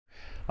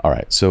All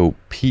right. So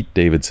Pete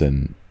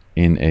Davidson,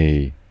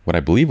 in what I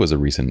believe was a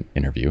recent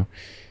interview,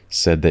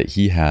 said that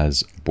he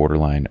has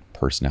borderline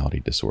personality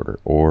disorder,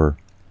 or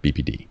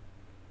BPD.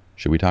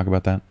 Should we talk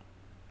about that?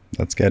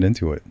 Let's get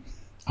into it.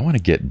 I want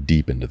to get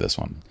deep into this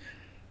one.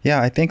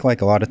 Yeah, I think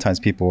like a lot of times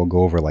people will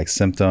go over like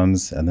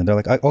symptoms and then they're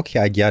like, okay,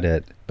 I get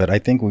it. But I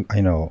think,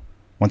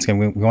 once again,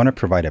 we want to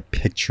provide a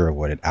picture of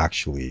what it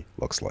actually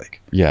looks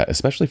like. Yeah,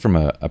 especially from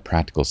a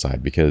practical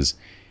side, because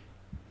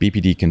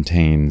BPD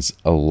contains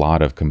a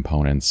lot of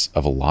components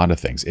of a lot of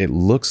things. It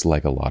looks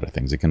like a lot of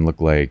things. It can look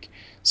like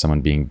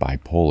someone being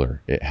bipolar.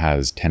 It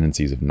has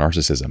tendencies of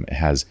narcissism. It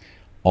has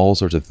all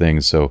sorts of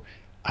things. So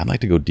I'd like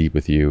to go deep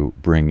with you,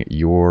 bring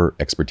your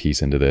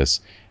expertise into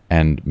this,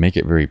 and make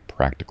it very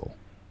practical.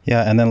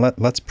 Yeah, and then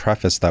let's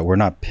preface that when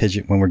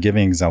we're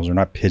giving examples, we're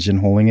not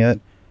pigeonholing it.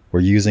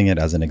 We're using it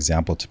as an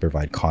example to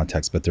provide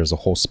context, but there's a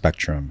whole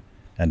spectrum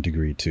and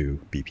degree to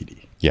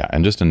BPD. Yeah,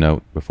 and just a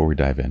note before we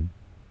dive in,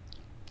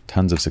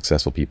 tons of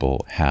successful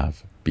people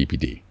have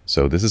BPD.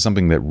 So this is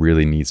something that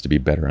really needs to be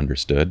better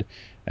understood,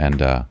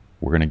 and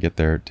we're going to get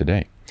there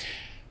today.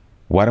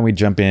 Why don't we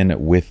jump in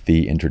with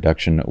the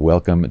introduction?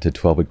 Welcome to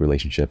 12-Week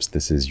Relationships.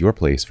 This is your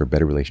place for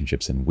better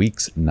relationships in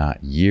weeks,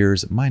 not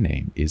years. My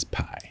name is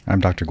Pye. I'm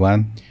Dr.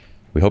 Glenn.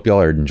 We hope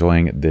y'all are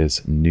enjoying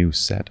this new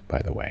set,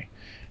 by the way.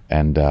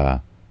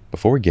 And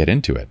before we get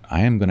into it, I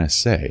am going to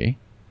say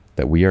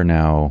that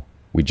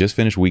we just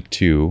finished week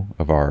 2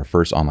 of our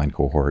first online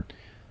cohort.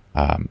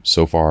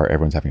 So far,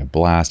 everyone's having a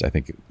blast. I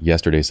think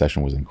yesterday's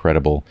session was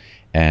incredible.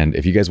 And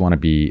if you guys want to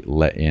be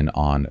let in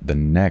on the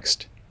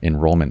next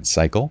enrollment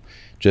cycle,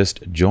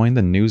 just join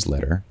the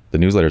newsletter. The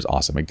newsletter is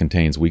awesome. It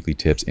contains weekly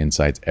tips,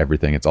 insights,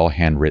 everything. It's all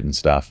handwritten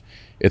stuff.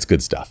 It's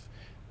good stuff.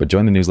 But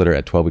join the newsletter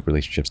at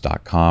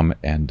 12weekrelationships.com,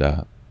 and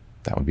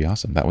that would be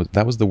awesome.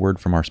 That was the word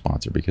from our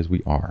sponsor, because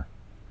we are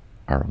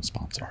our own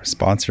sponsor. Our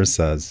sponsor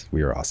says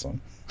we are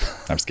awesome.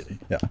 I'm just kidding.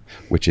 Yeah.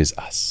 Which is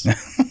us.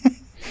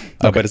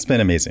 Okay. But it's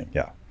been amazing.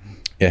 Yeah.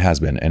 It has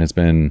been. And it's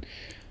been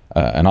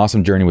an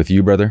awesome journey with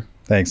you, brother.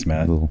 Thanks,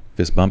 man. A little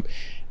fist bump.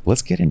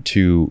 Let's get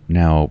into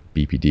now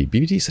BPD.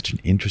 BPD is such an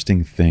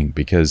interesting thing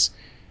because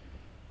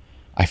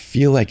I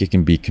feel like it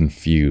can be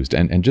confused.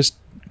 And just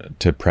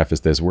to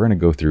preface this, we're going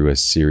to go through a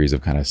series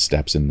of kind of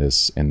steps in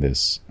this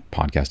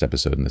podcast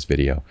episode, in this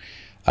video.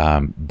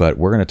 But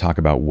we're going to talk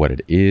about what it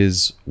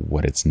is,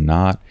 what it's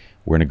not.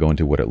 We're going to go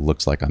into what it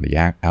looks like on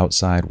the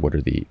outside. What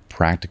are the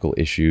practical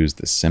issues,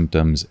 the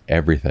symptoms,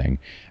 everything,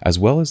 as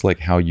well as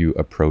like how you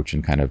approach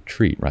and kind of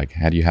treat, like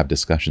how do you have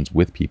discussions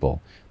with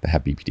people that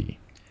have BPD?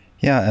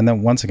 Yeah. And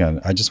then once again,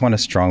 I just want to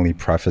strongly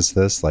preface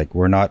this, like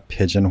we're not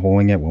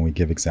pigeonholing it when we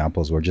give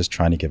examples. We're just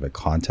trying to give it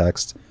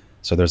context.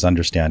 So there's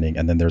understanding,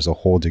 and then there's a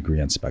whole degree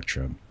and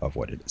spectrum of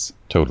what it is.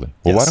 Totally.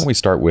 Well, Why don't we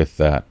start with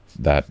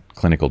that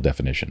clinical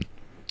definition?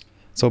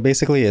 So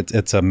basically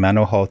it's a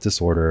mental health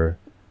disorder.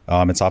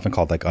 It's often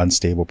called like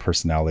unstable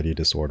personality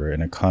disorder,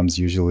 and it comes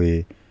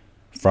usually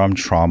from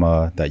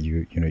trauma that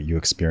you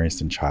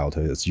experienced in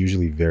childhood. It's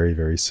usually very,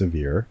 very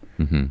severe.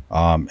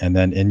 Mm-hmm. And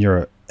then in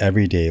your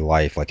everyday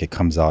life, like it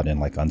comes out in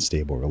like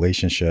unstable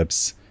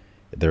relationships.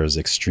 There's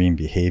extreme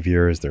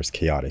behaviors. There's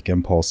chaotic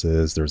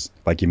impulses. There's,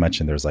 like you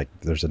mentioned, there's a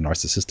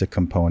narcissistic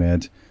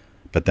component,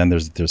 but then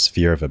there's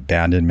fear of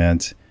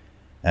abandonment.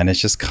 And it's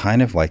just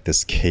kind of like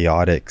this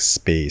chaotic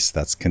space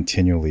that's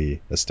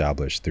continually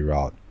established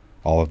throughout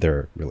all of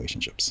their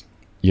relationships.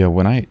 Yeah,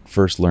 when I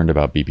first learned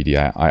about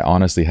BPD, I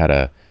honestly had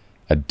a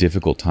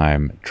difficult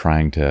time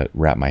trying to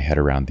wrap my head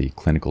around the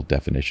clinical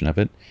definition of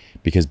it,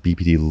 because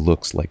BPD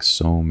looks like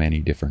so many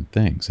different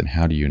things. And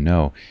how do you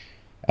know?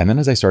 And then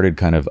as I started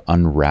kind of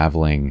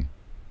unraveling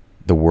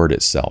the word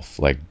itself,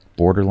 like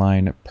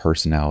borderline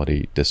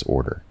personality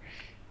disorder,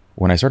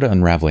 when I started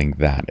unraveling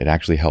that, it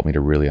actually helped me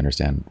to really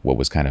understand what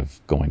was kind of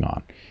going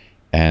on.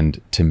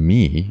 And to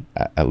me,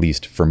 at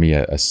least for me,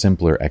 a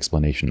simpler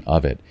explanation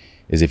of it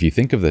is if you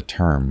think of the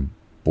term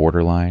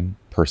borderline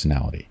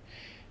personality,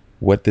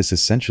 what this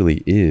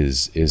essentially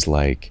is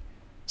like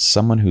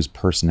someone whose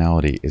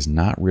personality is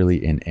not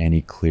really in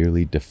any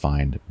clearly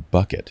defined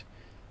bucket.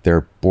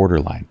 They're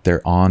borderline.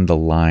 They're on the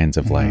lines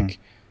of like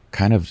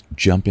kind of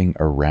jumping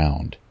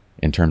around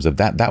in terms of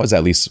that. That was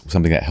at least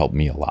something that helped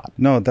me a lot.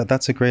 No,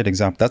 that's a great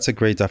example. That's a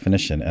great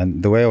definition.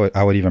 And the way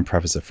I would even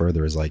preface it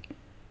further is like,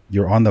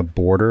 you're on the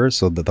border.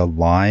 So the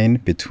line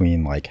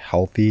between like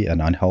healthy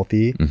and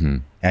unhealthy,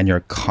 and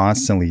you're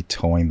constantly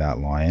towing that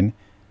line.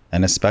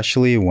 And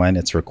especially when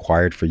it's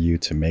required for you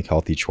to make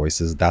healthy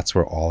choices, that's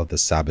where all of the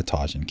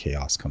sabotage and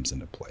chaos comes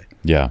into play.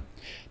 Yeah.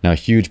 Now, a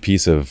huge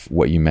piece of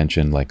what you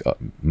mentioned, like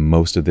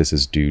most of this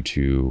is due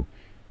to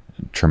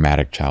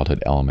traumatic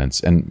childhood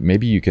elements. And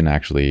maybe you can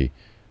actually,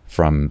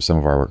 from some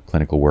of our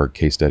clinical work,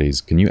 case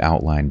studies, can you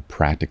outline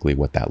practically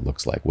what that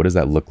looks like? What does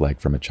that look like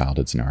from a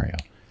childhood scenario?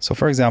 So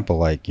for example,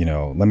 like,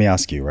 let me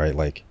ask you, right?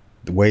 Like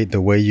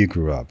the way you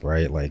grew up,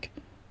 right? Like,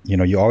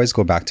 you always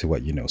go back to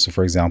what you know. So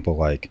for example,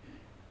 like,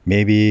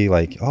 maybe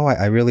like, oh,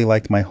 I really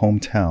liked my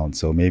hometown.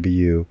 So maybe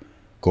you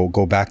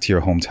go back to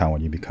your hometown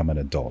when you become an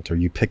adult, or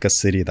you pick a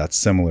city that's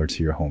similar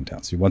to your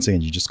hometown. So once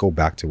again, you just go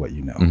back to what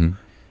you know.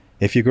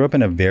 if you grew up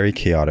in a very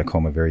chaotic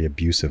home, a very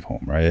abusive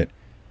home, right?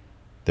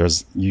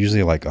 There's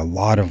usually like a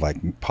lot of like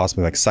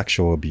possibly like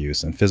sexual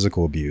abuse and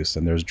physical abuse,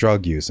 and there's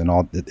drug use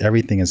and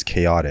everything is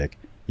chaotic.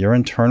 You're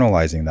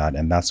internalizing that,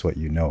 and that's what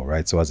you know,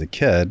 right? So as a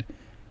kid,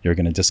 you're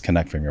going to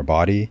disconnect from your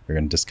body, you're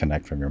going to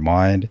disconnect from your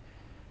mind.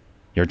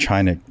 You're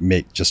trying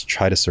to just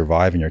try to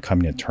survive, and you're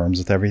coming to terms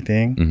with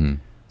everything. Mm-hmm.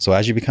 So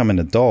as you become an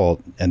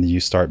adult and you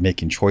start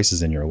making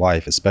choices in your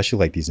life, especially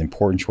like these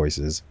important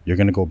choices, you're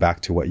going to go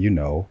back to what you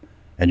know,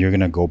 and you're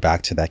going to go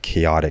back to that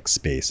chaotic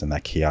space and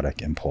that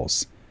chaotic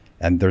impulse.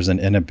 And there's an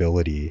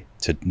inability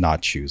to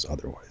not choose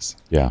otherwise.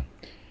 Yeah.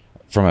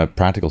 From a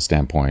practical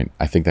standpoint,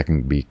 I think that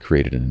can be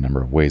created in a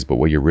number of ways. But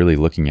what you're really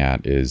looking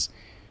at is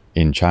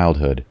in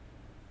childhood,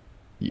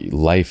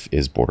 life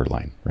is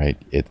borderline, right?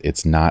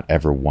 It's not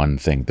ever one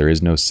thing. There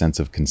is no sense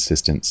of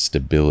consistent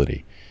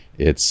stability.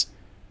 It's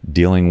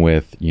dealing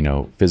with,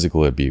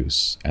 physical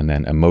abuse, and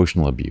then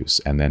emotional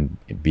abuse, and then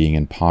being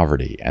in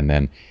poverty. And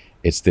then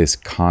it's this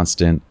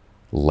constant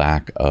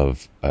lack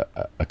of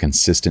a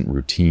consistent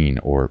routine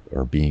or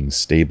being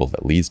stable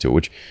that leads to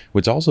it,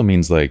 which also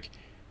means like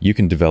you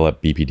can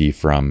develop BPD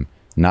from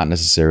not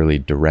necessarily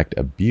direct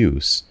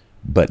abuse,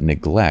 but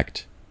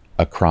neglect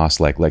across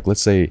like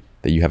let's say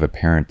that you have a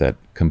parent that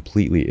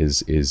completely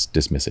is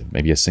dismissive,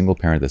 maybe a single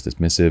parent that's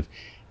dismissive,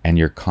 and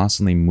you're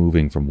constantly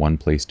moving from one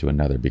place to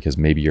another because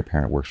maybe your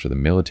parent works for the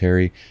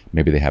military,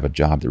 maybe they have a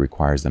job that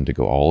requires them to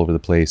go all over the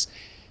place.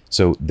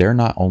 So they're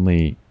not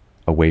only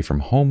away from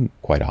home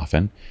quite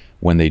often.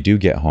 When they do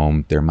get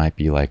home, there might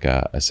be like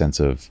a sense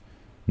of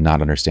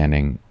not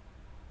understanding.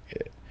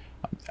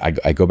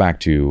 I go back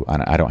to,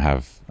 and I don't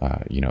have,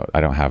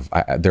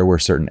 there were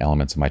certain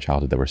elements of my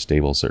childhood that were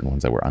stable, certain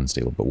ones that were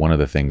unstable. But one of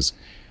the things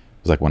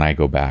was like when I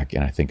go back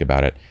and I think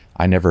about it,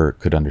 I never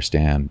could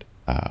understand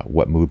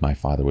what mood my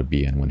father would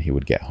be in when he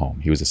would get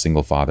home. He was a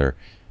single father.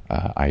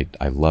 I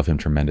love him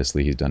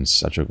tremendously. He's done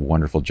such a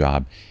wonderful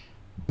job.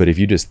 But if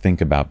you just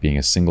think about being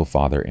a single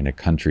father in a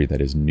country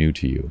that is new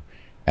to you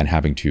and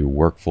having to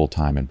work full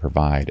time and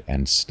provide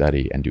and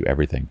study and do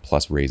everything,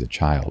 plus raise a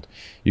child,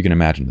 you can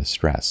imagine the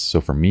stress.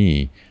 So for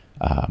me,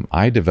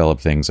 I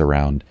developed things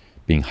around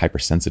being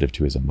hypersensitive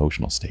to his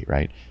emotional state,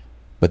 right?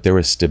 But there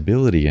was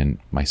stability in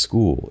my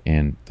school,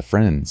 in the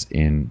friends,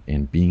 in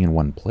being in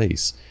one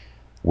place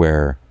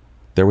where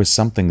there was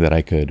something that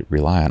I could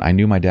rely on. I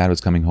knew my dad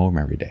was coming home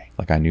every day.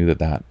 Like I knew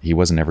that he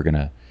wasn't ever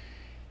gonna.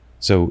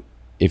 So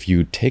if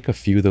you take a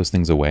few of those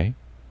things away,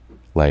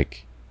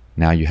 like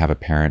now you have a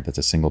parent that's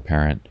a single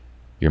parent,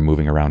 you're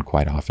moving around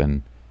quite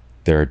often,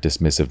 they're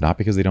dismissive, not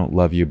because they don't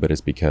love you, but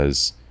it's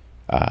because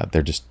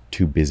they're just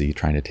too busy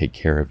trying to take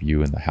care of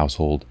you and the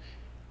household,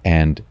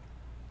 and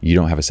you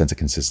don't have a sense of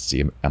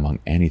consistency among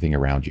anything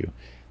around you,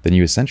 then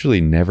you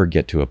essentially never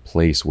get to a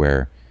place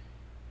where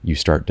you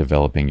start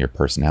developing your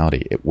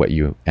personality. What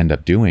you end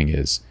up doing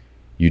is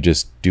you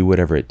just do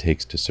whatever it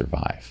takes to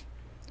survive,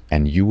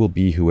 and you will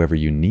be whoever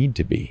you need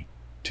to be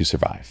to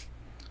survive.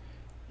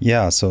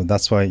 Yeah, so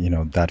that's why,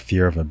 that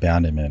fear of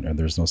abandonment, or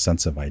there's no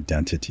sense of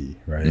identity,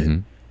 right? Mm-hmm.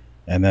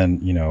 And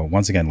then,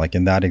 once again, like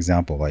in that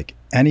example, like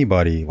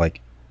anybody,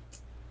 like,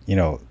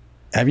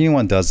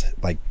 everyone does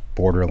like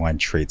borderline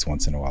traits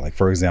once in a while. Like,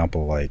 for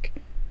example, like,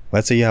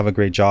 let's say you have a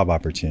great job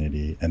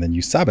opportunity and then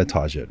you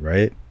sabotage it,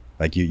 right?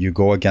 Like you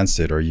go against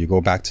it, or you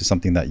go back to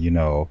something that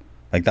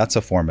like that's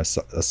a form of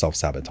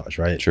self-sabotage,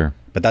 right? Sure.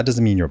 But that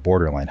doesn't mean you're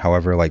borderline.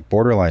 However, like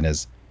borderline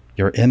is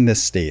you're in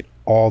this state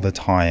all the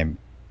time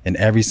in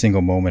every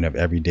single moment of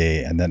every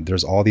day. And then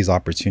there's all these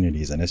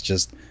opportunities, and it's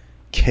just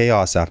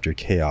chaos after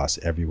chaos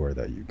everywhere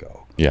that you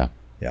go. Yeah.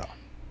 Yeah.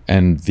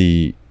 And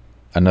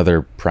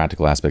another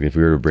practical aspect, if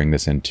we were to bring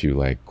this into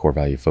like core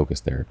value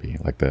focused therapy,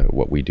 like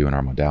what we do in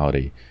our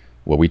modality,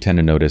 what we tend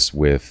to notice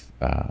with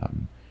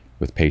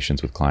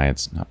patients, with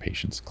clients,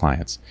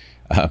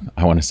 I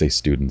want to say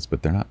students,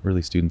 but they're not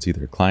really students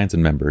either. Clients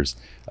and members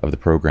of the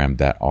program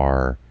that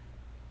are,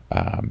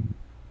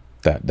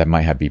 that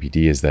might have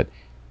BPD, is that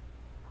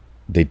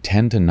they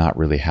tend to not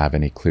really have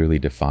any clearly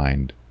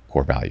defined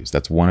core values.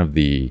 That's kind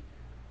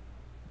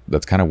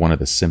of one of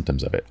the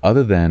symptoms of it,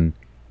 other than,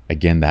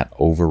 again, that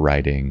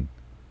overriding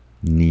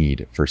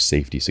need for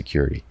safety,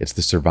 security. It's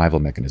the survival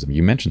mechanism.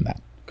 You mentioned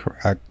that.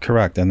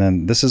 Correct. And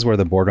then this is where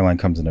the borderline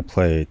comes into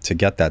play. To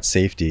get that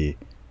safety,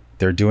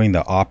 they're doing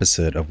the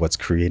opposite of what's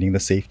creating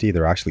the safety.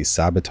 They're actually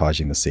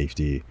sabotaging the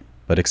safety,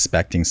 but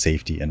expecting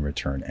safety in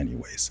return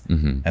anyways.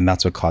 Mm-hmm. And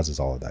that's what causes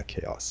all of that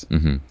chaos.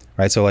 Mm-hmm.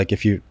 Right? So like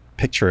if you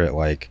picture it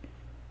like,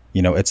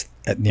 it's,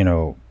 we're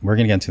going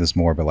to get into this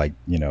more, but like,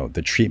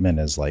 the treatment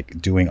is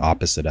like doing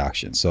opposite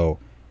action. So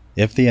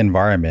if the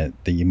environment,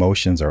 the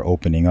emotions are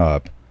opening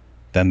up,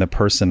 then the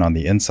person on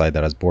the inside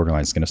that has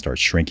borderline is going to start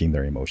shrinking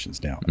their emotions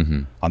down.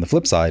 Mm-hmm. On the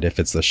flip side, if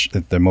it's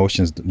if the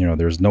emotions,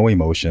 there's no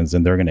emotions,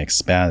 then they're going to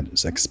expand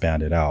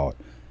it out,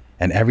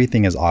 and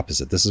everything is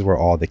opposite. This is where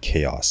all the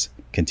chaos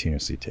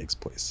continuously takes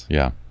place.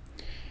 Yeah.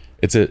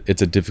 It's a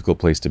difficult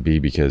place to be,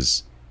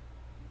 because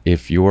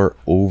if your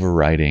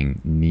overriding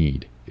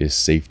need is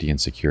safety and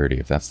security,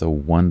 if that's the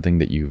one thing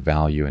that you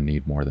value and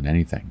need more than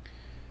anything,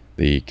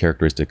 the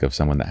characteristic of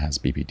someone that has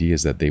BPD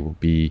is that they will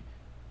be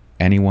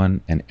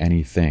anyone and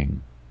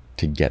anything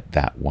to get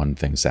that one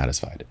thing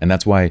satisfied. And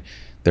that's why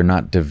they're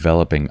not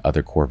developing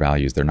other core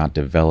values. They're not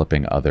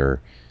developing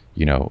other,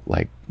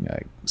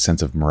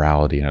 sense of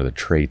morality and other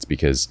traits,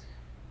 because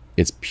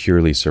it's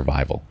purely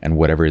survival and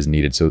whatever is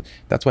needed. So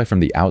that's why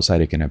from the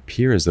outside, it can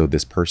appear as though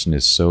this person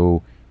is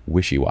so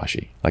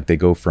wishy-washy. Like they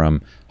go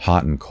from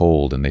hot and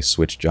cold, and they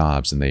switch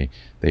jobs, and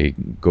they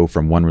go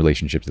from one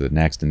relationship to the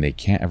next, and they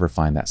can't ever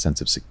find that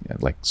sense of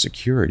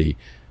security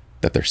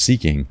that they're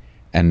seeking.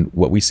 And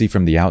what we see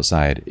from the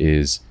outside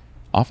is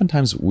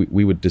oftentimes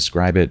we would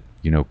describe it,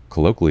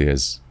 colloquially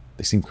as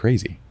they seem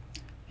crazy.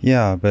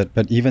 Yeah, but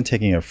even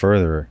taking it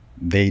further,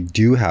 they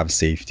do have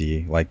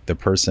safety. Like the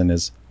person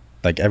is,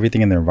 like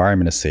everything in their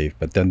environment is safe,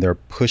 but then they're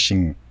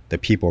pushing the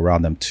people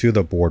around them to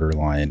the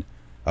borderline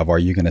of, are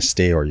you going to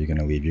stay or are you going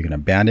to leave? You're going to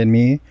abandon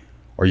me,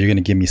 or you're going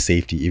to give me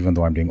safety even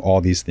though I'm doing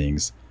all these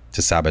things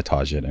to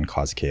sabotage it and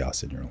cause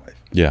chaos in your life.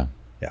 Yeah.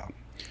 Yeah.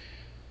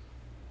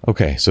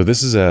 Okay, so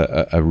this is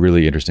a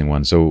really interesting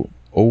one. So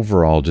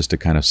overall, just to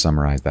kind of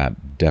summarize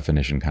that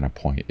definition kind of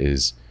point,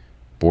 is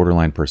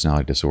borderline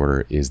personality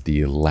disorder is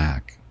the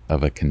lack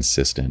of a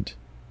consistent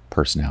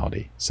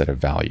personality set of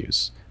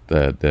values,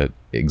 the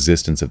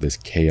existence of this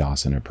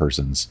chaos in a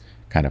person's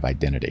kind of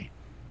identity.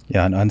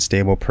 Yeah, an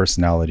unstable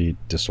personality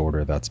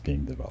disorder that's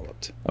being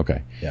developed.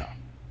 Okay. Yeah.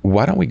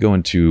 Why don't we go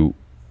into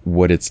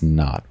what it's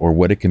not, or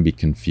what it can be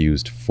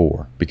confused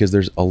for? Because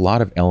there's a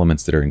lot of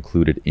elements that are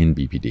included in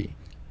BPD.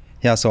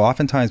 Yeah, so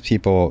oftentimes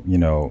people,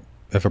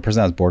 if a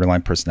person has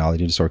borderline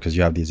personality disorder, because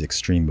you have these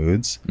extreme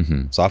moods,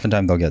 so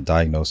oftentimes they'll get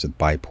diagnosed with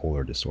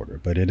bipolar disorder,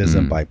 but it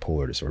isn't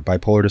bipolar disorder.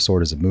 Bipolar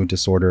disorder is a mood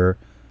disorder.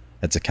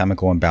 It's a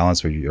chemical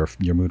imbalance where your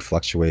mood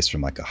fluctuates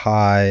from like a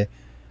high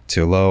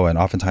to low, and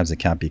oftentimes it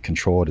can't be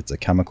controlled. It's a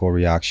chemical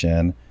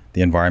reaction.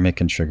 The environment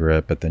can trigger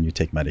it, but then you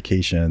take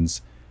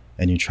medications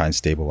and you try and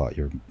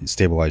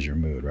stabilize your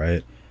mood,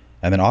 right?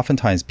 And then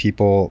oftentimes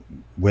people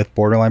with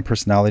borderline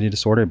personality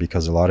disorder,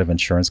 because a lot of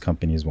insurance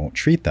companies won't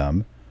treat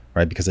them,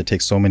 right? Because it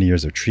takes so many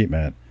years of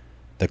treatment,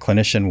 the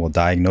clinician will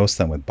diagnose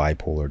them with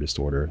bipolar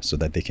disorder so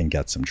that they can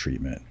get some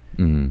treatment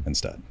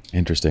instead.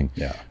 Interesting.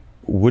 Yeah.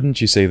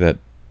 Wouldn't you say that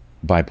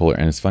bipolar,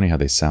 and it's funny how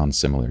they sound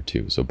similar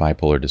too. So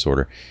bipolar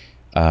disorder,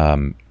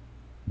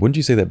 wouldn't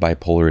you say that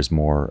bipolar is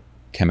more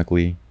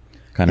chemically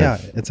kind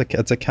of? Yeah,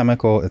 it's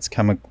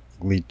chemically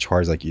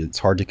charged. Like it's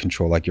hard to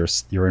control. Like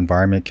your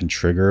environment can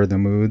trigger the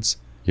moods,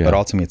 but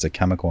ultimately it's a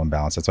chemical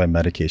imbalance. That's why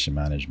medication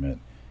management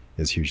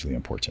is hugely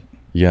important.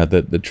 Yeah,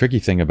 the tricky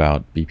thing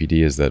about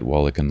BPD is that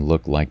while it can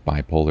look like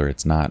bipolar,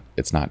 it's not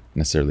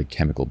necessarily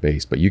chemical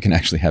based, but you can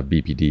actually have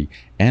BPD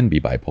and be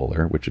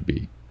bipolar, which would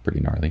be pretty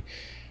gnarly.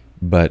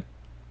 But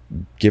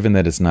given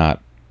that it's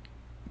not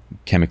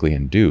chemically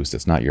induced,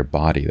 it's not your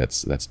body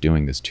that's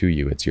doing this to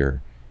you, it's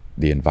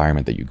the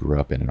environment that you grew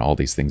up in and all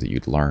these things that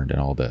you'd learned and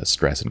all the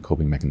stress and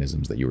coping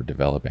mechanisms that you were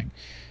developing.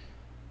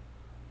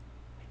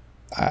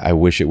 I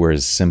wish it were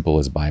as simple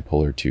as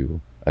bipolar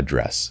to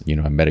address.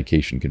 A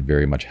medication can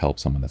very much help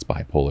someone that's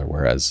bipolar,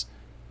 whereas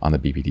on the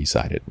BPD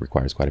side, it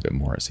requires quite a bit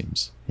more, it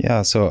seems.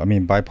 Yeah, so I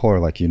mean,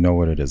 bipolar, like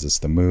what it is. It's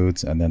the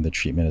moods, and then the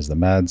treatment is the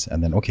meds.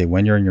 And then, okay,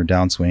 when you're in your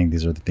downswing,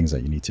 these are the things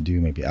that you need to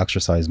do. Maybe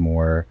exercise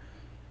more,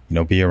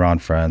 be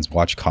around friends,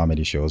 watch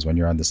comedy shows. When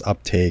you're on this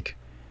uptake,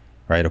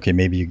 right? Okay,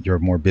 maybe you're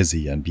more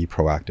busy and be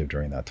proactive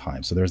during that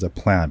time. So there's a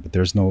plan, but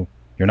they're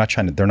not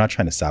trying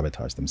to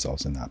sabotage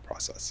themselves in that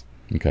process.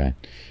 Okay.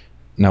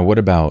 Now, what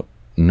about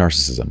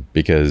narcissism?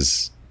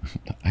 Because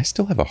I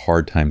still have a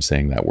hard time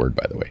saying that word,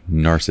 by the way,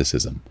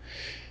 narcissism.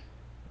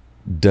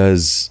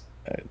 There's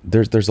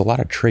a lot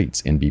of traits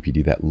in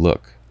BPD that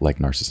look like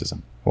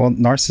narcissism. Well,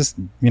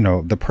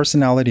 the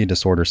personality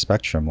disorder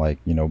spectrum, like,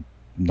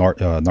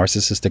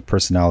 narcissistic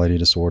personality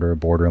disorder,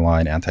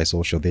 borderline,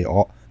 antisocial, they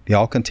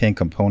all contain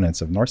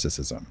components of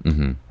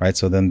narcissism, right?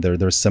 So then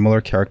there's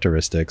similar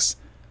characteristics,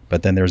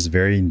 but then there's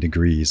varying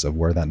degrees of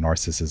where that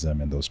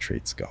narcissism and those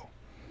traits go.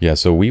 Yeah,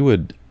 so we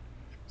would,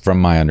 from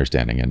my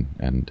understanding,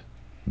 and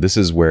this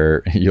is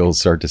where you'll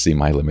start to see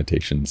my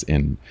limitations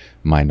in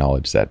my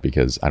knowledge set,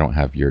 because I don't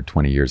have your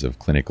 20 years of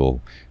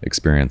clinical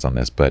experience on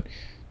this. But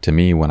to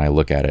me, when I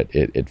look at it,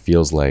 it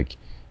feels like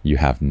you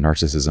have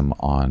narcissism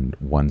on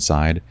one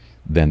side,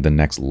 then the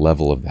next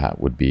level of that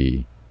would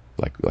be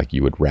like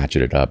you would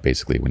ratchet it up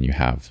basically when you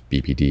have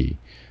BPD.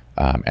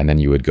 And then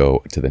you would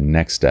go to the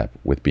next step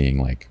with being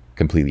like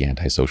completely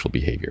antisocial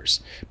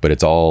behaviors, but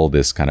it's all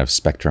this kind of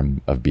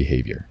spectrum of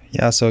behavior.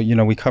 Yeah. So,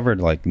 we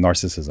covered like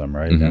narcissism,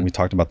 right? And we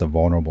talked about the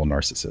vulnerable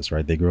narcissist,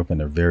 right? They grew up in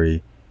a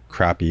very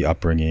crappy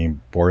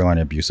upbringing, borderline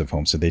abusive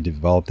home. So they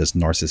developed this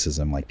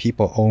narcissism, like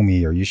people owe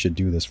me, or you should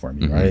do this for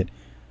me, right?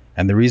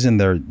 And the reason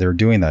they're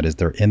doing that is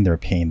they're in their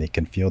pain. They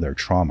can feel their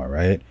trauma,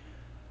 right?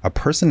 A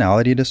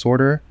personality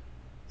disorder,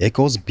 it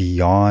goes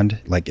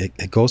beyond, like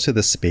it goes to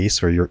the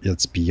space where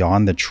it's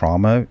beyond the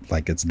trauma,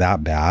 like it's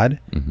that bad,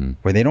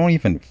 where they don't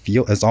even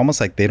feel, it's almost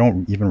like they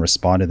don't even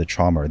respond to the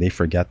trauma, or they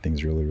forget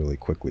things really, really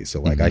quickly.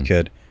 So like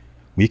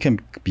we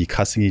can be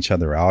cussing each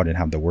other out and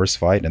have the worst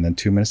fight, and then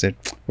 2 minutes later,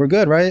 we're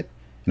good, right?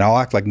 and I'll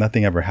act like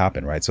nothing ever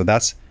happened, right? So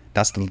that's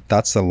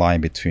the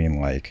line between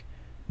like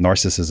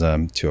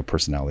narcissism to a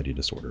personality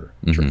disorder.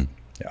 Mm-hmm.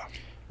 Yeah.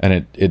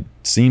 And it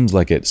seems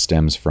like it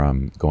stems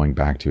from, going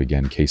back to,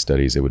 again, case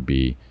studies, it would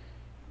be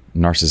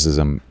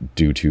narcissism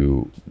due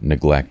to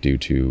neglect, due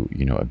to,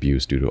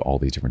 abuse, due to all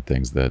these different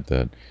things.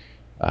 The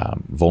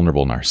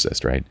vulnerable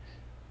narcissist, right?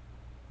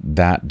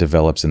 That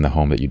develops in the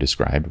home that you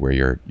described, where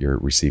you're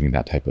receiving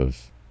that type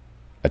of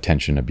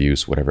attention,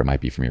 abuse, whatever it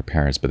might be from your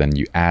parents. But then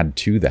you add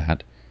to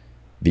that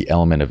the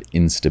element of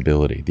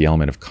instability, the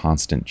element of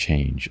constant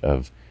change,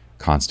 of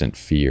constant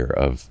fear,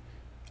 of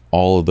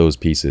all of those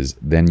pieces.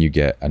 Then you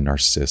get a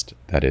narcissist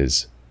that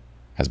has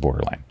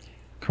borderline.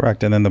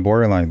 Correct. And then the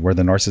borderline, where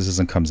the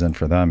narcissism comes in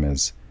for them,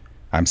 is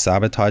I'm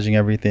sabotaging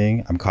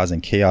everything, I'm causing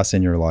chaos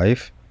in your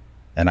life,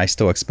 and I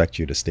still expect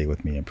you to stay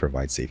with me and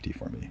provide safety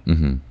for me.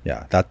 Mm-hmm.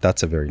 Yeah,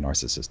 that's a very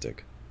narcissistic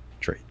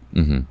trait.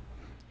 Mm-hmm.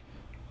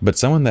 But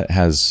someone that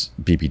has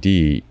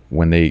BPD,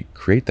 when they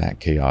create that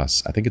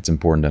chaos, I think it's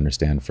important to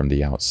understand from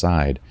the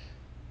outside,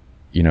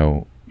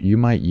 you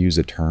might use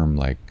a term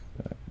like,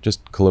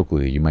 just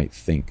colloquially, you might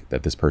think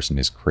that this person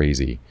is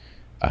crazy.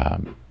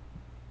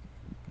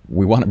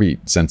 We want to be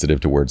sensitive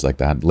to words like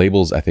that.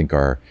 Labels, I think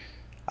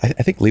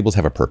labels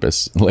have a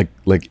purpose.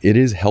 Like it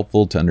is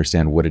helpful to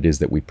understand what it is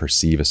that we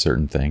perceive a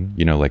certain thing.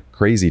 Like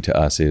crazy to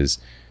us is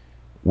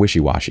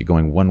wishy-washy,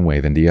 going one way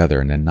then the other,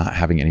 and then not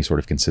having any sort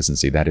of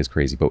consistency. That is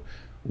crazy. But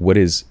what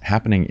is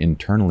happening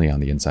internally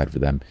on the inside for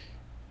them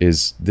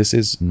is this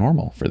is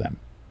normal for them.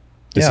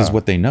 This is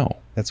what they know.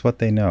 That's what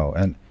they know.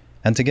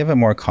 And to give it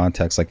more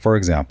context, like for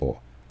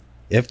example,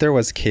 if there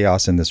was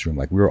chaos in this room,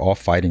 like we were all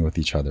fighting with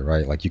each other,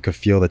 right? Like you could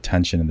feel the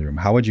tension in the room.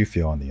 How would you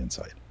feel on the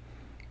inside?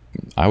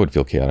 I would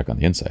feel chaotic on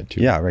the inside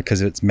too. Yeah, right.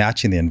 Because it's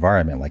matching the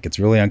environment. Like it's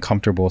really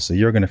uncomfortable, so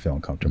you're going to feel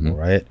uncomfortable,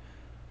 right?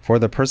 For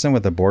the person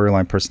with a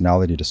borderline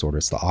personality disorder,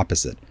 it's the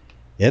opposite.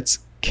 It's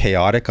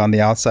chaotic on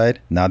the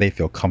outside. Now they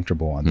feel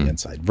comfortable on the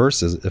inside.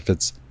 Versus if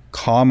it's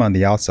calm on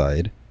the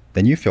outside,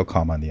 then you feel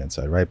calm on the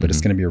inside, right? But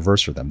it's going to be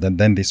reverse for them.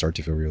 Then they start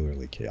to feel really,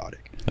 really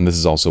chaotic. And this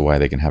is also why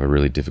they can have a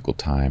really difficult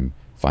time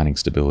finding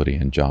stability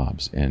in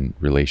jobs, in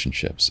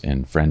relationships,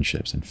 in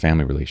friendships, in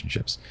family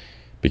relationships.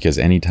 Because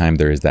anytime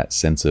there is that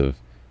sense of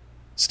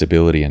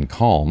stability and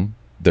calm,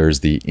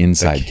 there's the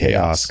inside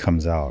chaos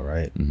comes out,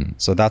 right?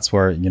 So that's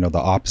where, the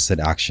opposite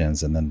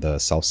actions and then the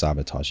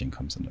self-sabotaging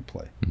comes into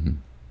play.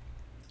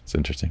 It's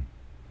interesting.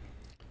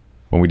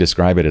 When we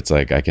describe it, it's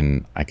like I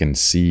can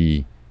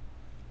see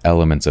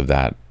elements of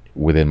that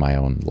within my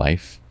own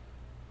life,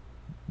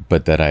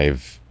 but that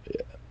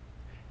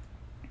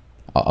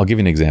I'll give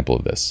you an example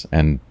of this.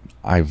 And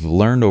I've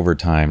learned over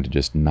time to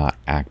just not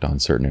act on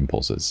certain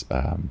impulses.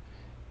 I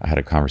had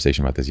a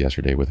conversation about this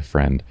yesterday with a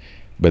friend,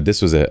 but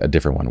this was a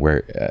different one where,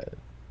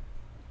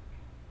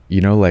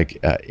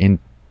 in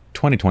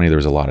 2020, there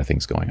was a lot of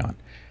things going on.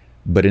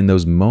 But in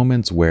those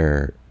moments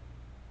where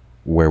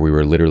we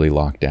were literally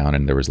locked down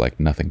and there was like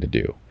nothing to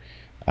do,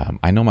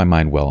 I know my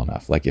mind well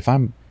enough. Like if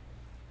I'm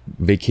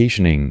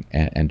vacationing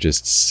and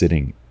just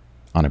sitting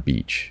on a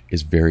beach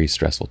is very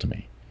stressful to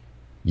me.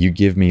 You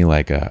give me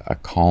like a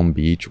calm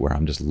beach where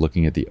I'm just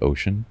looking at the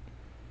ocean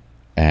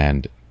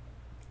and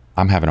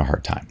I'm having a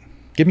hard time.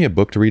 Give me a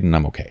book to read and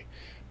I'm okay.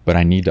 But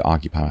I need to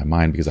occupy my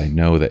mind because I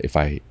know that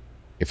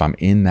if I'm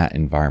in that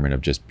environment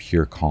of just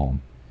pure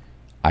calm,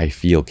 I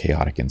feel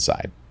chaotic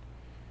inside.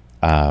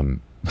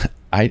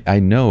 I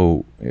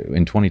know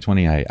in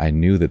 2020, I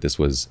knew that this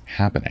was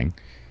happening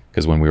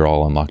because when we were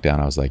all on lockdown,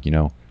 I was like,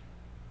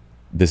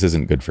 this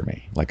isn't good for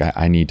me. Like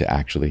I need to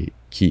actually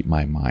keep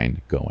my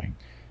mind going.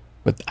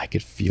 But I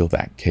could feel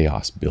that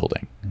chaos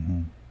building.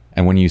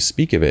 And when you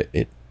speak of it,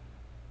 it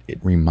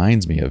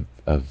reminds me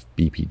of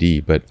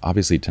BPD, but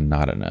obviously to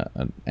not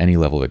an any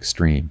level of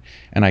extreme.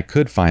 And I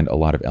could find a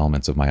lot of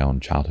elements of my own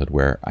childhood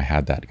where I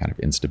had that kind of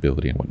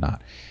instability and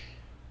whatnot.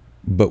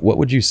 But what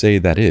would you say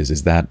that is?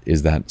 Is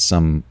that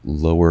some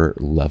lower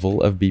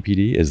level of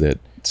BPD? Is it?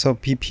 So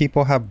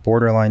people have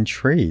borderline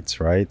traits,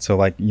 right? So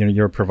like,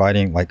 you're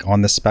providing like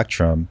on the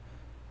spectrum,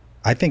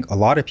 I think a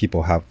lot of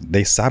people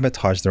they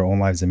sabotage their own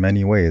lives in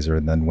many ways,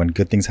 or then when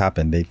good things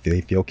happen, they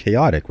feel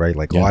chaotic, right?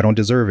 Like, oh, I don't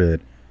deserve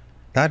it.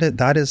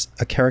 That is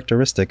a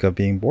characteristic of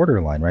being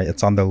borderline, right?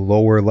 It's on the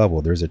lower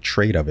level. There's a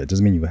trait of it.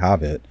 Doesn't mean you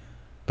have it,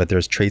 but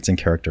there's traits and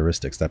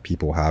characteristics that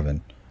people have,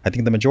 and I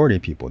think the majority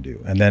of people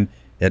do. And then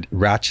it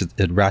ratchets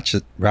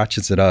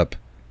it up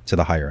to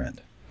the higher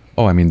end.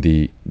 Oh, I mean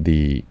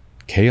the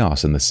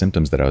chaos and the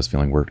symptoms that I was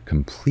feeling were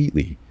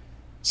completely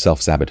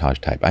self-sabotage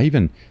type. I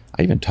even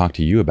talked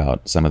to you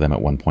about some of them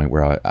at one point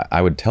where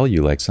I would tell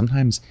you, like,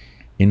 sometimes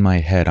in my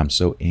head, I'm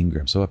so angry,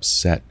 I'm so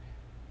upset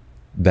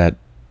that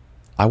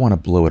I want to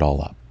blow it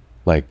all up.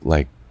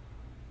 Like,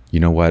 you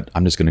know what?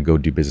 I'm just going to go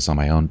do business on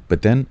my own.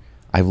 But then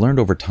I've learned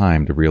over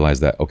time to realize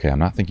that, okay, I'm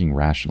not thinking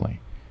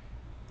rationally,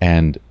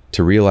 and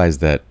to realize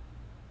that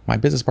my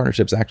business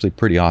partnership's actually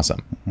pretty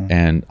awesome.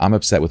 And I'm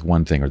upset with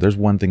one thing, or there's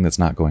one thing that's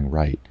not going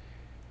right.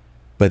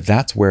 But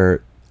that's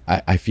where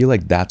I feel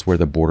like that's where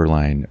the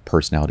borderline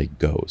personality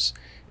goes,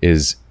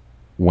 is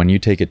when you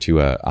take it to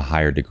a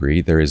higher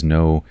degree, there is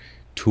no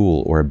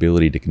tool or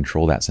ability to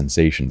control that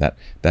sensation,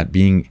 that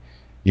being,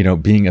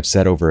 being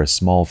upset over a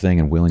small thing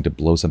and willing to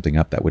blow something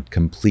up that would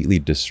completely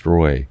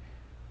destroy,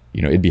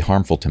 it'd be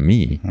harmful to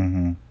me.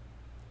 Mm-hmm.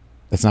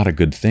 That's not a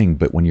good thing.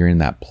 But when you're in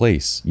that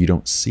place, you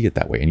don't see it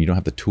that way, and you don't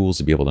have the tools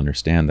to be able to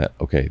understand that,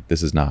 okay,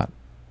 this is not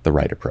the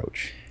right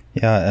approach.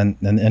 Yeah. And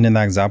in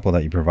that example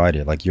that you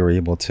provided, like, you're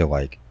able to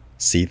like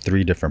see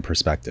 3 different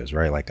perspectives,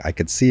 right? Like, I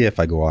could see if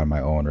I go on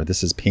my own, or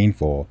this is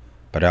painful,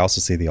 but I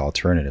also see the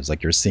alternatives.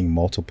 Like, you're seeing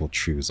multiple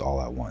truths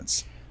all at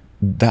once.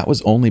 That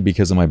was only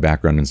because of my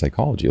background in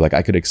psychology. Like,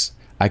 I could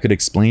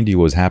explain to you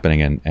what was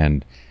happening.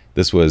 And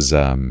this was,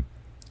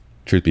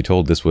 truth be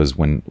told, this was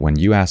when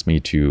you asked me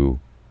to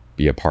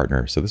be a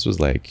partner. So this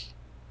was like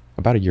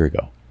about a year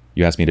ago.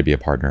 You asked me to be a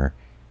partner,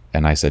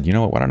 and I said, you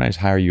know what, why don't I just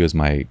hire you as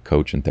my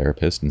coach and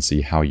therapist and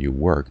see how you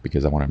work,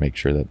 because I want to make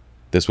sure that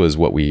this was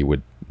what we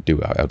would do.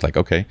 I was like,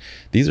 okay,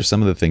 these are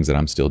some of the things that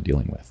I'm still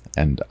dealing with,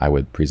 and I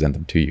would present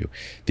them to you.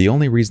 The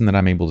only reason that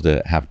I'm able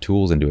to have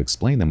tools and to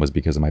explain them was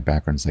because of my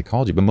background in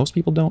psychology. But most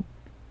people don't.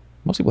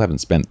 Most people haven't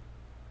spent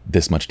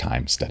this much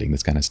time studying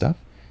this kind of stuff.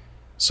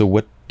 So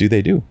what do?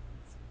 They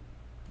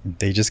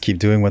just keep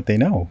doing what they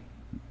know,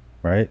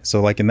 right?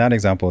 So like in that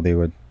example, they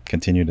would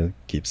continue to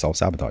keep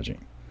self-sabotaging.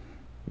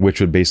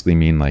 Which would basically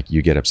mean like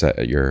you get upset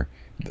at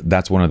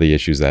that's one of the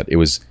issues, that it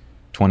was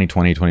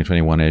 2020,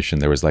 2021-ish, and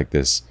there was like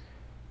this,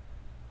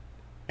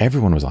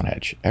 everyone was on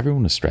edge.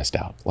 Everyone was stressed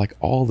out, like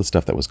all the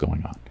stuff that was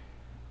going on.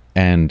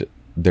 And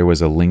there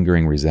was a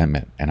lingering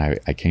resentment. And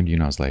I came to you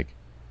and I was like,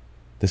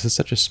 this is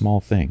such a small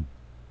thing.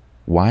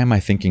 Why am I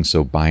thinking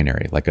so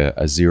binary, like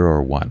a 0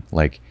 or 1?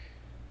 Like,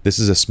 this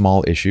is a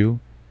small issue,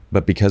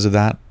 but because of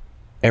that,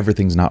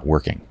 everything's not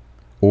working.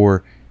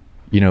 Or,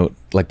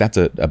 like that's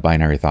a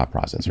binary thought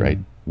process, right?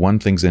 Mm-hmm. One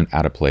thing's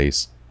out of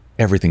place,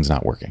 everything's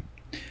not working.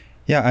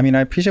 Yeah, I mean,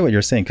 I appreciate what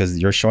you're saying, because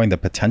you're showing the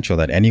potential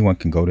that anyone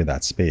can go to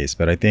that space.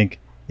 But I think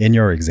in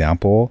your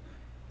example,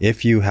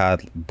 if you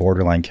had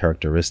borderline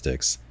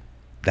characteristics,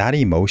 that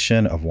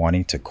emotion of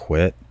wanting to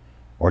quit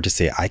or to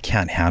say, I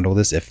can't handle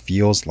this, it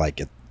feels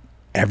like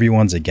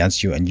everyone's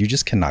against you and you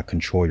just cannot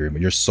control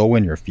you're so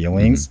in your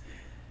feelings. Mm-hmm.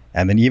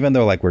 And then even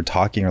though like we're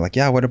talking, you're like,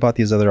 yeah, what about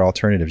these other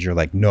alternatives? You're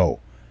like, no.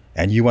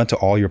 And you went to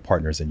all your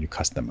partners and you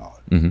cussed them out.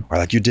 Mm-hmm. Or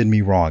like, you did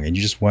me wrong, and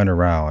you just went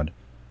around.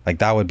 Like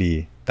that would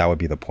be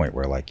the point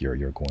where like you're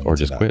going, or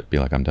just quit, be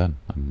like, I'm done.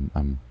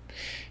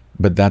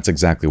 But that's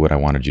exactly what I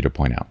wanted you to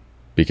point out,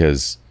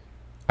 because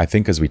I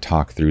think as we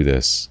talk through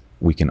this,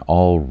 we can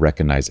all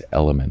recognize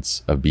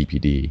elements of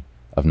BPD,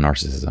 of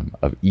narcissism,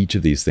 of each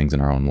of these things in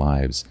our own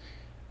lives.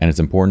 And it's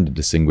important to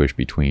distinguish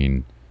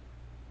between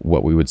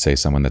what we would say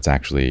someone that's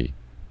actually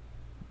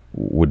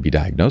would be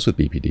diagnosed with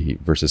BPD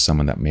versus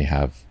someone that may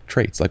have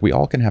traits. Like, we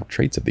all can have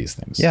traits of these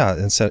things. Yeah,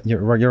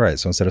 you're right.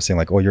 So instead of saying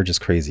like, oh, you're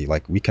just crazy,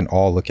 like we can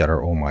all look at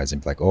our own lives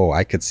and be like, oh,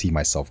 I could see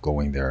myself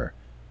going there.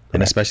 Correct.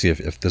 And especially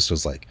if this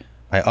was like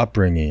my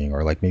upbringing,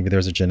 or like maybe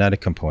there's a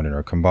genetic component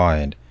or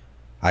combined,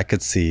 I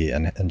could see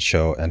and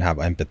show and have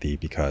empathy,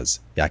 because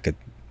I could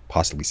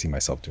possibly see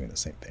myself doing the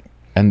same thing.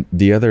 And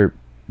the other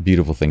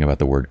beautiful thing about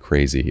the word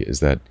crazy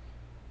is that,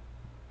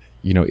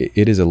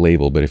 it is a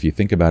label, but if you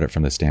think about it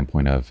from the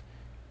standpoint of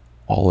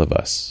all of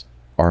us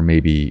are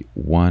maybe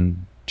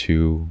 1,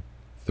 2,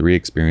 3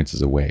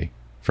 experiences away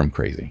from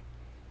crazy.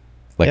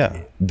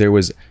 Like, there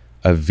was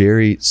a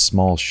very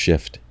small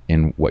shift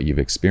in what you've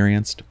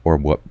experienced or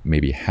what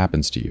maybe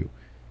happens to you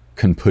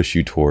can push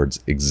you towards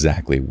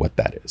exactly what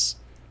that is.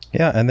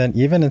 Yeah. And then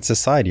even in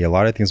society, a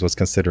lot of things what's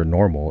considered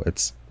normal,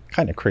 it's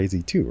kind of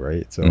crazy too,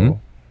 right? So,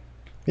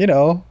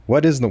 mm-hmm.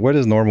 What is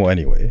normal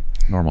anyway?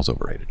 Normal's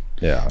overrated.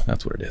 Yeah.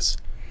 That's what it is.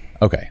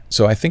 Okay,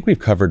 so I think we've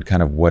covered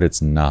kind of what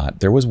it's not.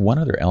 There was one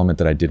other element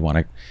that I did want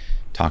to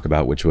talk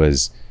about, which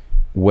was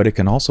what it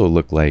can also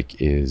look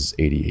like is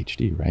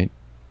ADHD, right?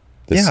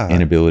 This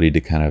inability to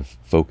kind of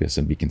focus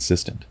and be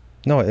consistent.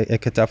 No, it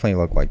could definitely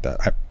look like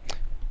that.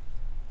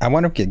 I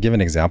want to give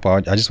an example.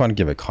 I just want to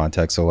give it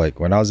context. So like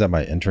when I was at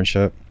my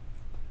internship,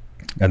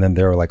 and then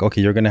they were like, okay,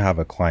 you're going to have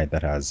a client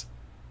that has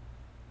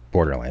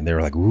borderline. They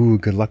were like, ooh,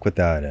 good luck with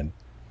that. And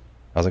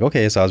I was like,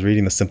 okay. So I was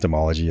reading the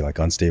symptomology, like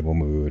unstable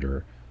mood,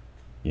 or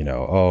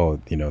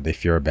they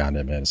fear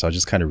abandonment. So I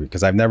just kind of,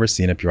 because I've never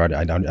seen it pure,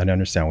 I don't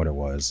understand what it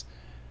was.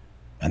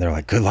 And they're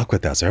like, good luck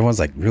with that. So everyone's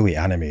like really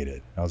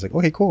animated. I was like,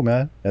 okay, cool,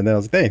 man. And then I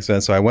was like, thanks.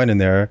 And so I went in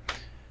there,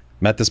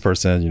 met this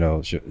person,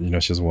 she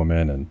was a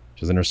woman and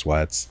she was in her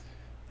sweats.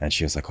 And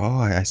she was like, oh,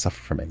 I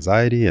suffer from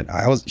anxiety. And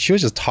she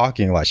was just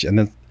talking a lot. And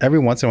then every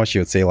once in a while she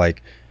would say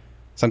like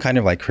some kind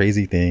of like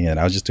crazy thing. And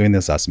I was just doing the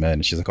assessment.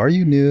 And she's like, are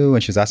you new?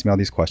 And she was asking me all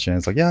these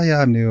questions. Like,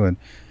 yeah, I'm new. And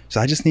so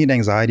I just need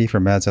anxiety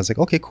for meds. I was like,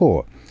 okay,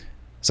 cool.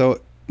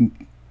 So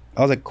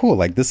I was like, cool,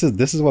 like this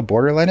is what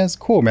borderline is?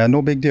 Cool, man,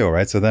 no big deal,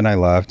 right? So then I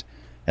left,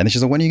 and then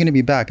she's like, when are you gonna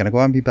be back? And I go,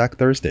 I'll be back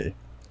Thursday.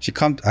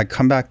 I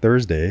come back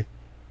Thursday,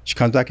 she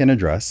comes back in a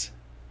dress,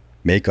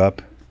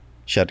 makeup,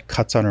 she had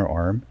cuts on her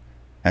arm,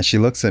 and she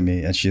looks at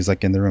me and she's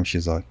like in the room,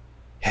 she's like,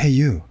 hey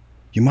you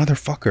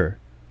motherfucker,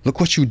 look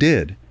what you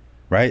did.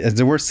 right? And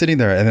then we're sitting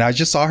there, and I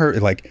just saw her,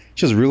 like,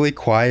 she was really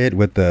quiet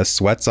with the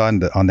sweats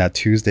on on that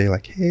Tuesday,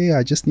 like, hey,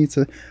 I just need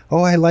to,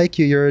 oh, I like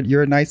you,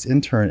 you're a nice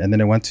intern. And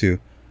then it went to,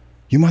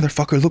 you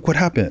motherfucker, look what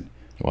happened.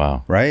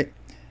 Wow. Right?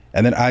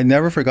 And then I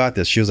never forgot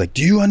this. She was like,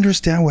 do you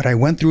understand what I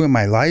went through in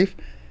my life?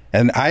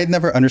 And I had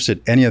never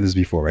understood any of this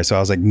before, right? So I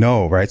was like,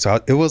 no, right?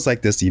 So it was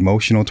like this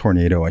emotional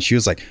tornado. And she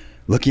was like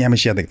looking at me.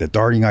 She had like the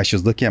darting eye. She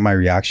was looking at my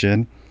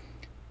reaction.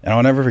 And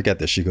I'll never forget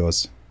this. She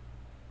goes,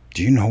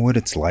 do you know what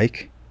it's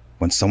like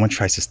when someone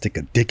tries to stick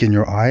a dick in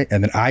your eye?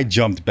 And then I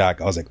jumped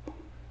back. I was like,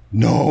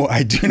 no,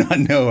 I do not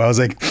know. I was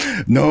like,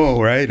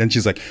 no, right? And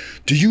she's like,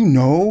 do you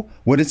know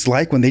what it's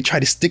like when they try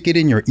to stick it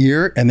in your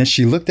ear? And then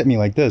she looked at me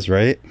like this,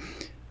 right?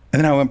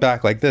 And then I went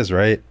back like this,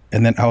 right?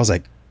 And then I was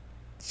like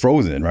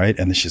frozen, right?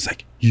 And then she's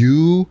like,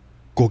 you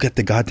go get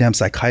the goddamn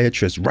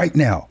psychiatrist right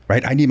now,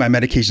 right? I need my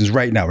medications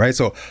right now, right?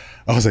 So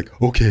I was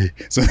like, okay.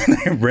 So then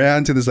I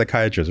ran to the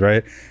psychiatrist,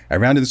 right? I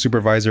ran to the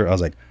supervisor. I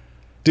was like,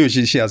 dude,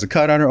 she has a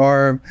cut on her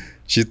arm.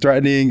 She's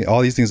threatening,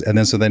 all these things. And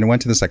then so then I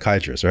went to the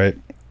psychiatrist, right?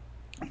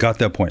 Got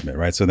the appointment,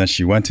 right? So then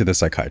she went to the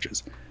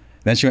psychiatrist.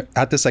 Then she went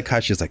at the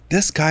psychiatrist, like,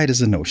 this guy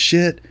doesn't know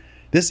shit.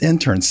 This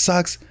intern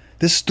sucks.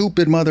 This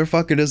stupid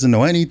motherfucker doesn't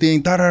know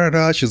anything. Da da da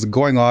da. She was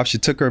going off. She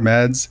took her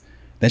meds.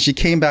 Then she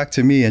came back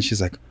to me and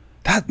she's like,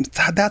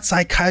 that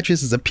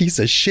psychiatrist is a piece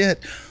of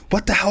shit.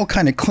 What the hell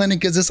kind of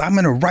clinic is this? I'm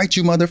gonna write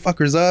you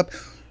motherfuckers up.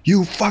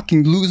 You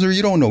fucking loser.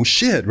 You don't know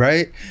shit,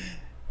 right?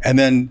 And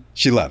then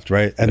she left,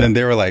 right? And then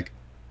they were like,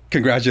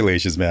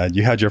 congratulations, man.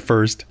 You had your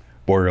first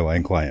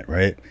borderline client,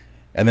 right?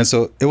 And then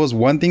so it was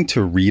one thing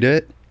to read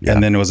it,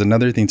 and then it was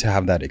another thing to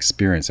have that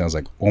experience. And I was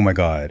like, oh my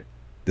God,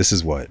 this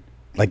is what,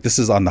 like, this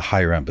is on the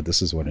higher end, but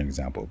this is what an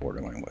example of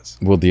borderline was.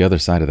 Well, the other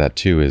side of that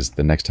too is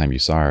the next time you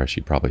saw her,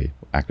 she probably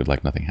acted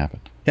like nothing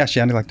happened. Yeah, she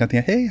acted like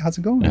nothing. Hey, how's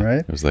it going, right?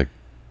 It was like,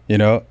 you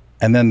know,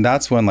 and then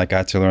that's when like I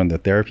had to learn the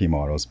therapy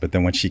models. But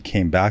then when she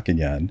came back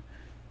again,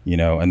 you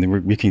know, and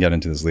then we can get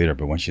into this later,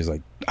 but when she's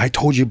like, I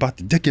told you about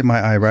the dick in my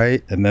eye,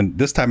 right? And then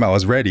this time I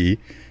was ready.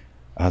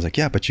 I was like,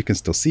 yeah, but you can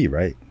still see,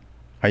 right?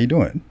 How you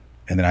doing?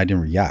 And then I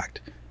didn't react.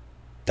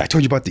 I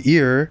told you about the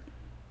ear.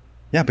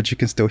 Yeah, but you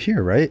can still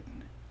hear, right?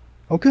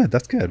 Oh, good.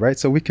 That's good, right?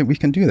 So we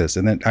can do this.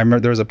 And then I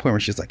remember there was a point where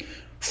she's like,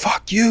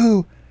 fuck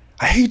you.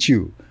 I hate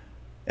you.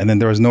 And then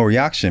there was no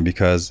reaction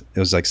because it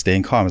was like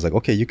staying calm. It's like,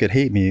 okay, you could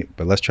hate me,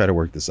 but let's try to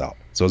work this out.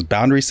 So it was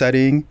boundary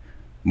setting,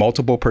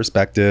 multiple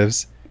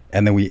perspectives.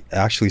 And then we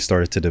actually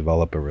started to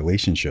develop a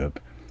relationship.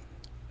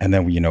 And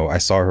then, you know, I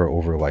saw her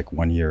over like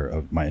 1 year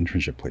of my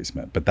internship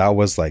placement. But that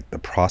was like the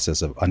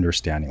process of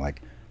understanding,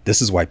 like,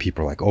 this is why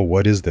people are like, oh,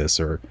 what is this?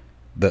 Or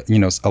the, you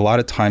know, a lot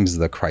of times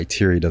the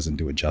criteria doesn't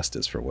do it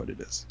justice for what it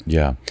is.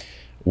 Yeah.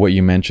 What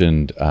you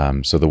mentioned,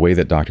 so the way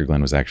that Dr.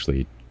 Glenn was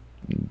actually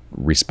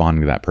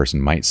responding to that person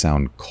might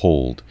sound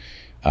cold.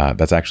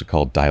 That's actually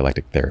called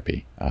dialectic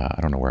therapy. I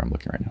don't know where I'm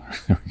looking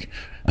right now.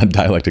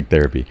 Dialectic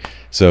therapy.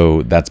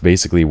 So that's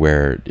basically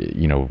where,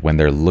 you know, when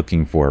they're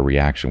looking for a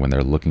reaction, when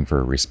they're looking for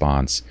a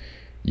response,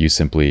 you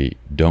simply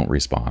don't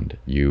respond.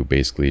 You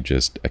basically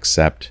just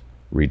accept,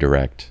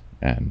 redirect,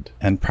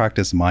 and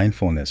practice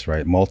mindfulness,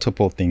 right?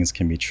 Multiple things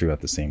can be true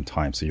at the same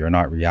time. So you're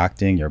not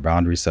reacting, you're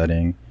boundary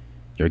setting,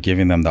 you're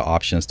giving them the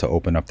options to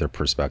open up their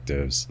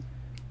perspectives.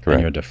 Correct.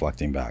 And you're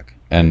deflecting back.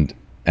 And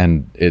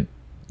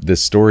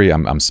this story,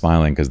 I'm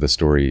smiling because the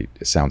story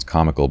sounds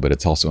comical, but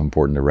it's also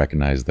important to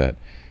recognize that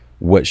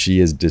what she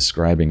is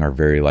describing are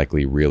very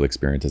likely real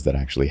experiences that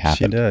actually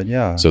happened. She did,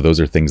 yeah. So those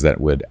are things that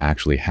would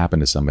actually happen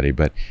to somebody.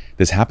 But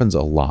this happens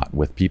a lot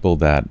with people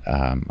that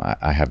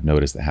I have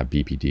noticed that have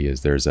BPD.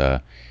 Is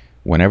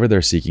whenever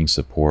they're seeking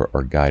support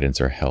or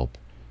guidance or help,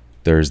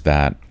 there's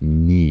that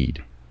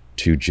need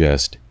to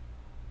just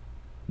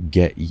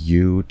get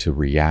you to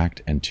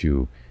react and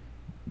to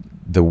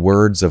the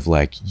words of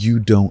like, you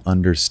don't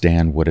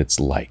understand what it's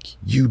like.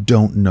 You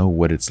don't know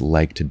what it's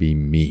like to be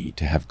me,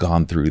 to have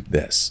gone through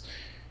this.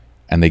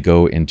 And they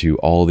go into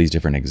all these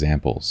different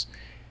examples.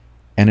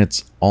 And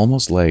it's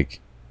almost like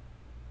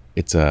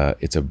it's a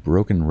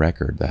broken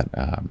record that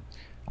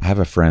I have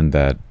a friend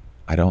that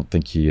I don't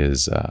think he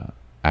is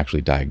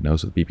actually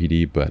diagnosed with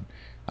BPD, but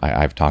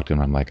I've talked to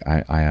him. I'm like,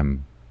 I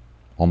am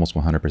almost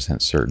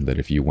 100% certain that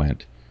if you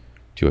went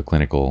to a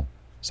clinical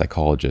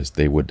psychologist,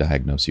 they would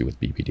diagnose you with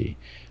BPD.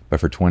 But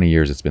for 20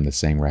 years, it's been the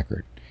same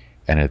record.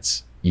 And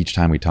it's each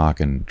time we talk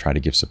and try to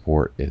give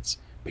support,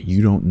 but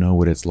you don't know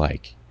what it's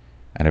like.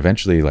 And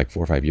eventually, like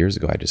 4 or 5 years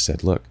ago, I just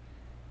said, look,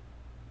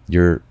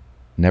 you're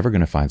never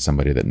going to find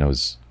somebody that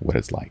knows what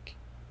it's like.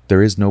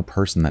 There is no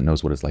person that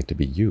knows what it's like to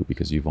be you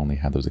because you've only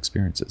had those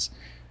experiences.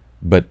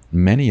 But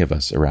many of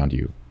us around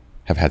you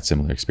have had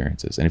similar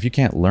experiences. And if you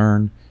can't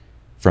learn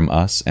from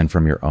us and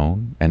from your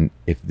own, and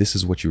if this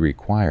is what you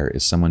require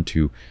is someone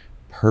to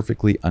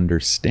perfectly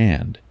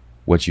understand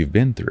what you've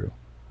been through,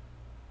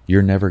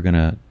 you're never going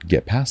to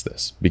get past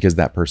this because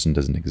that person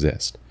doesn't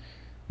exist.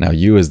 Now,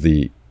 you as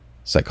the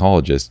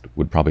psychologist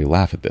would probably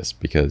laugh at this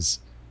because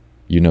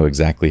you know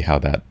exactly how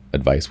that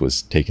advice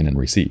was taken and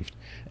received.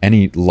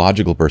 Any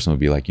logical person would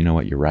be like, you know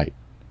what, you're right.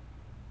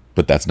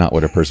 But that's not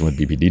what a person with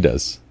BPD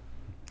does.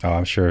 Oh,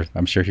 I'm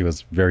sure he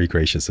was very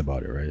gracious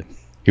about it, right?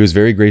 He was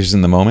very gracious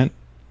in the moment,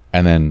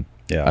 and then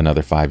Yeah.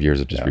 another 5 years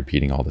of just Yeah.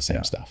 repeating all the same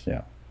Yeah. stuff.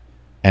 Yeah.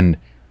 And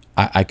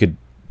I could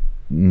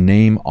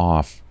name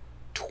off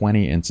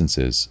 20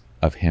 instances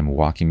of him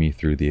walking me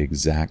through the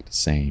exact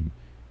same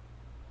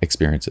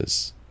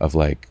experiences of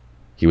like,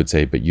 he would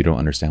say, but you don't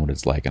understand what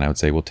it's like. And I would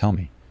say, well, tell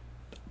me,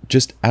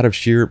 just out of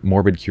sheer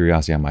morbid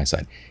curiosity on my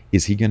side,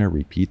 is he going to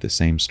repeat the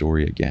same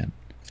story again?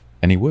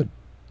 And he would.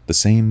 The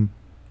same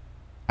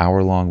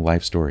hour-long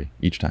life story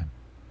each time.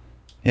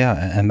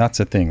 Yeah, and that's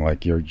the thing.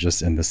 Like, you're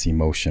just in this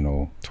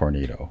emotional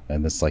tornado,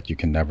 and it's like you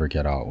can never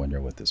get out when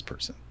you're with this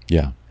person.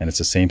 Yeah. And it's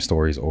the same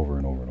stories over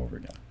and over and over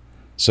again.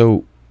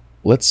 So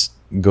let's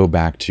go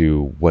back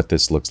to what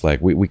this looks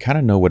like. We kind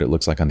of know what it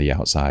looks like on the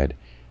outside.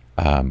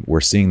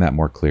 We're seeing that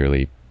more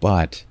clearly,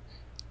 but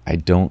I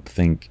don't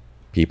think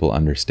people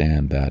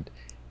understand that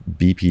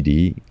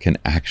BPD can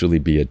actually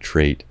be a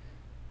trait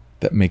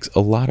that makes a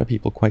lot of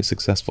people quite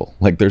successful.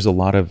 Like, there's a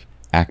lot of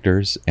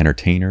actors,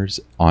 entertainers,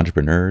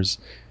 entrepreneurs,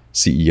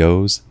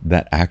 CEOs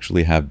that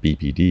actually have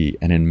BPD,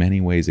 and in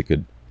many ways it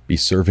could be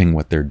serving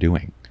what they're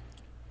doing.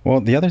 Well,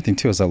 the other thing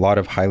too is a lot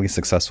of highly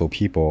successful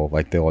people,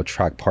 like, they'll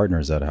attract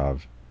partners that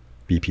have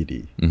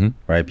BPD,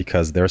 right?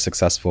 Because they're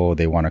successful,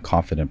 they want a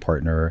confident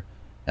partner,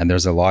 and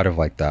there's a lot of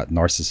like that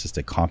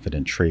narcissistic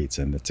confident traits,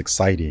 and it's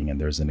exciting, and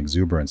there's an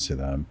exuberance to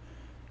them.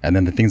 And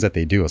then the things that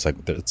they do,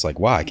 it's like,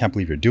 wow, I can't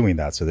believe you're doing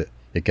that. So that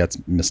it gets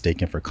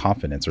mistaken for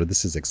confidence, or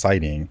this is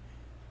exciting,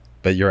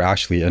 but you're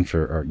actually in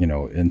for, or, you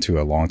know, into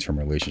a long-term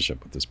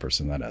relationship with this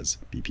person that has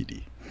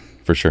BPD.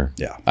 For sure.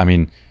 Yeah. I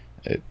mean,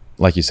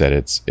 like you said,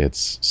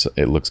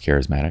 it looks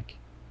charismatic.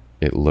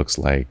 It looks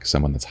like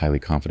someone that's highly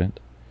confident.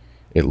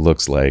 It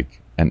looks like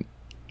an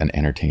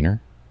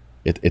entertainer.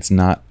 It's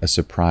not a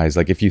surprise.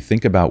 Like, if you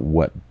think about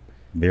what,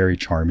 Very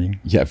charming.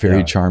 yeah,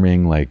 very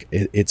charming. Like,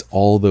 it's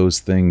all those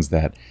things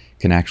that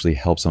can actually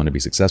help someone to be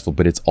successful.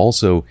 But it's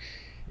also,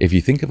 if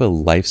you think of a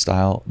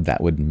lifestyle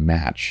that would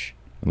match,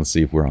 and let's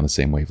see if we're on the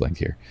same wavelength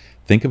here.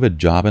 Think of a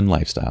job and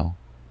lifestyle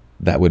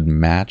that would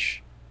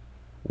match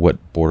what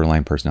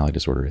borderline personality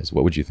disorder is.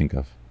 What would you think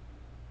of?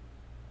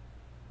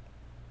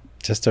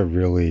 Just a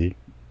really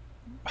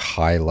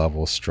high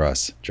level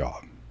stress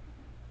job.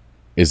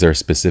 Is there a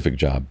specific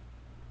job?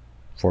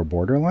 For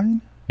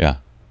borderline? Yeah.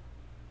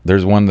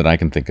 There's one that I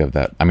can think of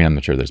that, I mean, I'm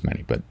not sure there's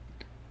many, but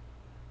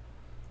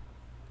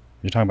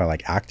You're talking about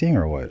like acting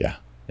or what? yeah.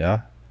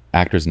 Yeah.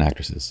 Actors and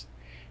actresses.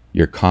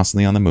 You're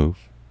constantly on the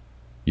move.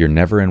 You're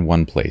never in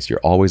one place. You're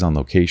always on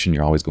location.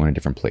 You're always going to a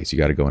different place. You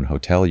got to go in a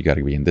hotel. You got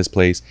to be in this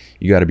place.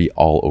 You got to be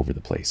all over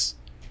the place.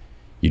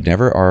 You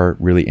never are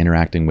really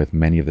interacting with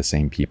many of the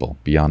same people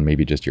beyond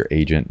maybe just your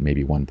agent,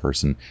 maybe one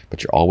person,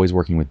 but you're always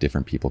working with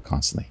different people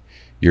constantly.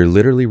 You're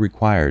literally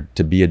required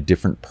to be a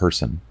different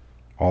person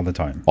All the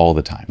time. all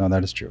the time. No,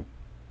 that is true.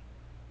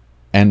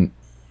 And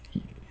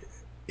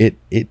it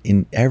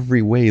in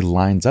every way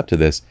lines up to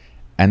this.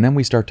 And then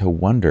we start to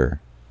wonder,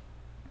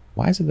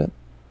 why is it that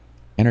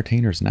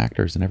entertainers and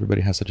actors and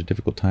everybody has such a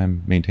difficult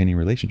time maintaining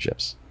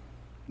relationships?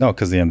 No,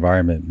 because the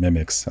environment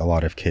mimics a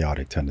lot of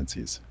chaotic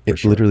tendencies.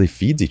 It literally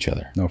feeds each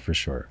other. No, for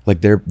sure. Like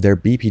they're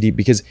BPD,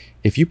 because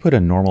if you put a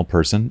normal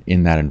person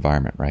in that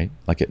environment, right?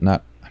 Like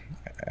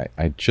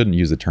I shouldn't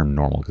use the term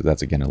normal because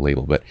that's again a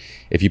label, but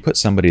if you put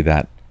somebody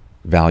that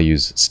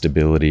values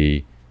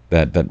stability,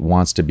 that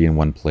wants to be in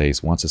one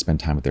place, wants to spend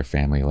time with their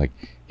family, like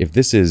if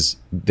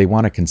they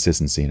want a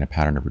consistency and a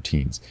pattern of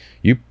routines,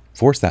 you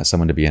force that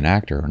someone to be an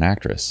actor or an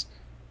actress,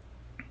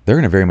 they're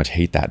going to very much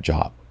hate that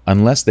job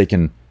unless they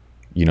can,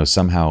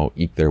 somehow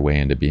eke their way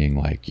into being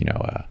like,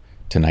 a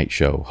Tonight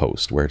Show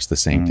host where it's the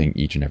same thing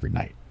each and every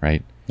night,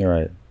 right? You're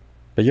right.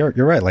 But you're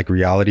right. Like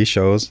reality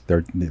shows,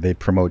 they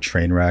promote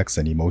train wrecks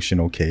and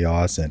emotional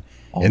chaos and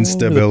All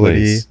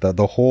instability. over the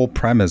The whole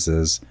premise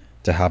is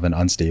to have an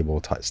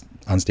unstable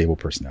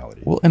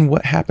personality. Well, and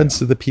what happens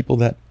to the people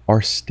that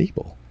are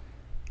stable?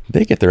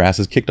 They get their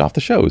asses kicked off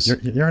the shows.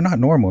 You're not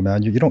normal,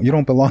 man. You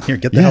don't belong here.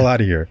 Get the hell out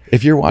of here.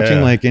 If you're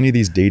watching like any of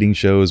these dating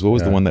shows, what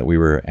was the one that we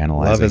were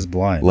analyzing? Love is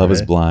Blind. Love is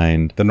right?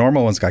 Blind. The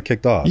normal ones got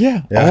kicked off.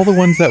 Yeah, all the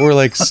ones that were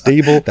like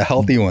stable, The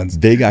healthy ones.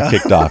 they got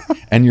kicked off,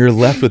 and you're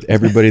left with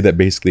everybody that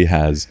basically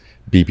has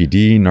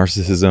BPD,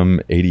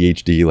 narcissism,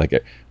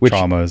 ADHD, which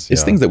Traumas,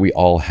 is things that we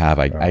all have.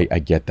 I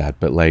get that,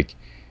 but like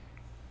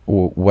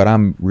what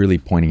I'm really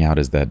pointing out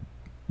is that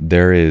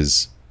there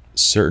is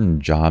certain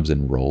jobs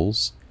and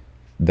roles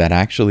that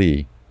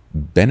actually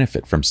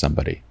benefit from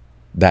somebody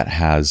that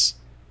has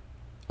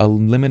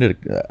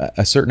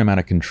a certain amount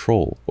of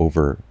control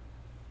over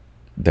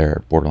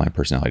their borderline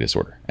personality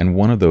disorder. And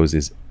one of those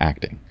is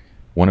acting.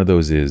 One of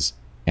those is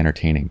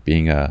entertaining,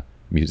 being a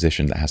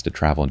musician that has to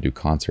travel and do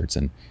concerts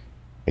and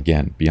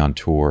again, be on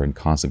tour and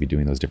constantly be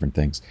doing those different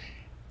things.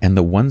 And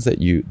the ones that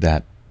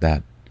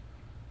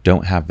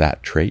don't have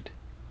that trait,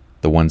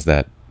 the ones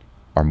that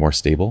are more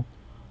stable,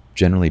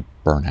 generally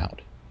burn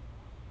out.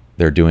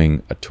 They're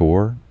doing a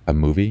tour, a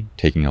movie,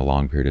 taking a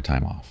long period of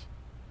time off.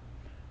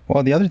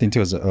 Well, the other thing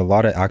too is a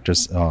lot of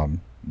actors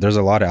there's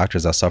a lot of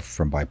actors that suffer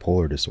from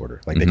bipolar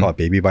disorder. Like they call it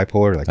baby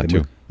bipolar. Like That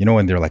too. you know,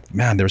 when they're like,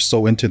 man, they're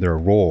so into their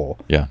role.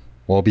 Yeah.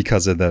 Well,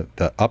 because of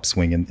the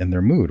upswing in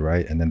their mood,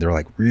 right? And then they're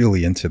like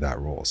really into that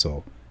role.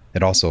 So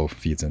it also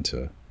feeds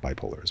into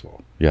bipolar as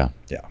well. Yeah.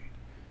 Yeah.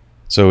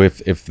 So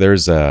if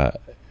there's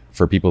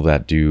for people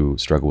that do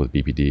struggle with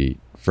BPD,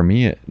 for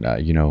me,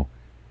 you know,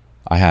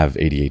 I have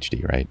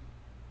ADHD, right?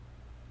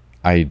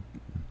 I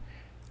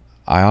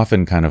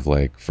often kind of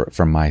like,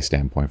 from my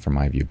standpoint, from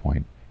my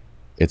viewpoint,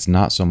 it's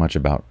not so much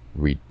about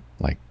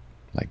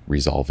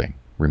resolving,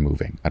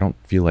 removing. I don't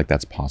feel like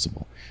that's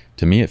possible.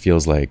 To me, it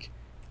feels like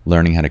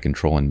learning how to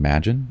control and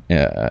manage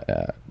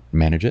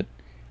it,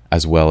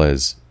 as well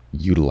as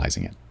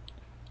utilizing it.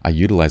 I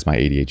utilize my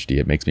ADHD.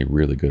 It makes me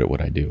really good at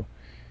what I do.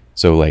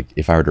 So like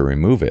if I were to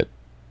remove it,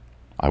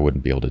 I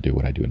wouldn't be able to do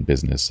what I do in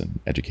business and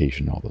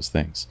education, all those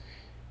things.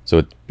 So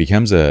it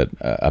becomes a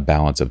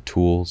balance of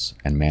tools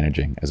and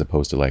managing, as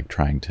opposed to like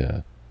trying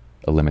to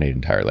eliminate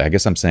entirely. I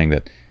guess I'm saying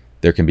that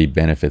there can be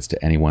benefits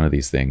to any one of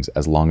these things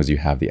as long as you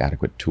have the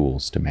adequate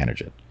tools to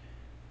manage it.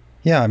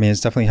 Yeah, I mean,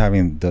 it's definitely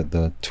having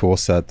the tool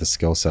set, the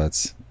skill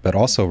sets, but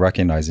also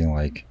recognizing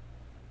like,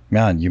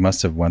 man, you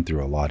must have went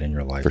through a lot in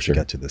your life to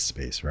get to this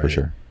space, right? For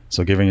sure.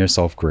 So giving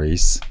yourself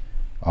grace,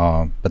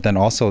 but then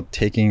also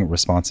taking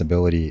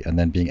responsibility and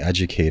then being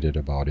educated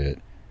about it,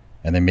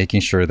 and then making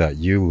sure that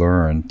you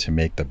learn to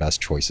make the best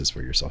choices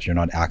for yourself. You're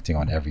not acting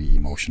on every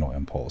emotional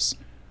impulse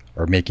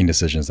or making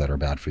decisions that are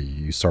bad for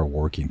you. You start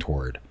working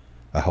toward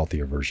a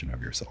healthier version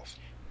of yourself.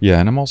 Yeah,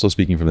 and I'm also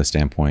speaking from the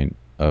standpoint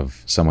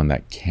of someone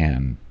that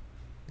can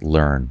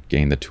learn,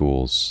 gain the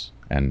tools,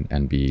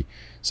 and be,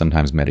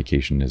 sometimes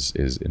medication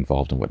is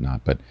involved and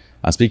whatnot, but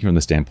I'm speaking from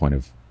the standpoint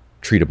of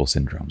treatable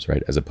syndromes,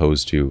 right? As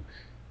opposed to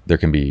there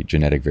can be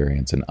genetic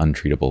variants and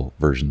untreatable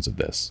versions of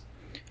this.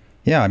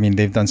 Yeah, I mean,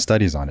 they've done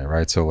studies on it,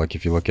 right? So like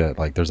if you look at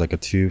like, there's like a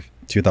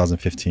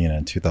 2015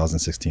 and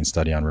 2016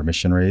 study on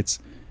remission rates.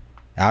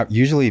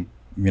 Usually,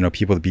 you know,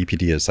 people with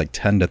BPD is like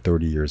 10 to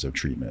 30 years of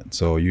treatment.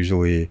 So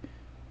usually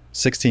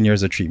 16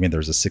 years of treatment,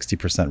 there's a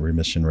 60%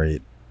 remission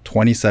rate.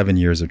 27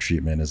 years of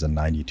treatment is a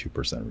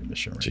 92%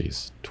 remission rate.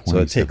 Jeez, 27 so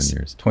it takes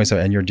years.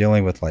 27, and you're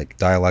dealing with like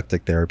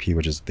dialectic therapy,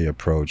 which is the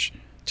approach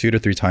 2 to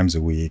 3 times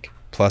a week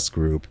plus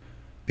group,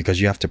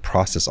 because you have to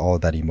process all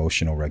of that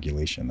emotional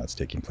regulation that's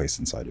taking place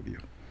inside of you.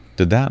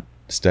 Did that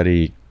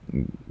study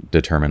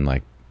determine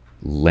like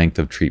length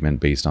of treatment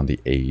based on the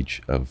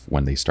age of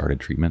when they started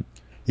treatment?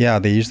 Yeah,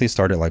 they usually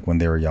started like when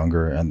they were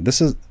younger. And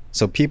this is,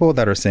 so people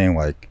that are saying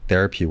like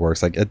therapy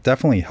works, like it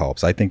definitely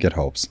helps. I think it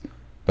helps.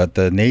 But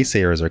the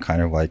naysayers are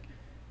kind of like,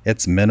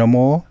 it's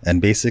minimal.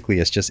 And basically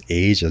it's just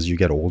age as you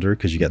get older,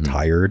 because you get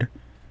tired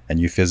and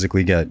you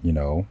physically get, you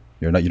know,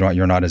 you're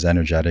not as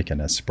energetic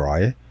and as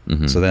spry.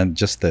 So then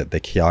just the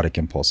chaotic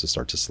impulses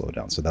start to slow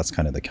down. So that's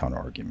kind of the counter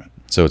argument.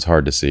 So it's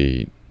hard to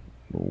see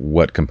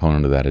what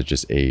component of that is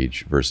just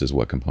age versus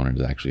what component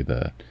is actually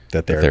the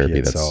therapy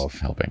itself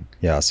that's helping.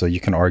 Yeah, so you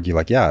can argue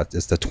like, yeah,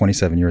 it's the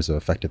 27 years of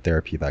effective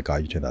therapy that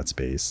got you to that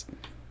space.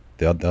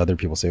 The other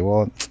people say,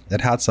 well,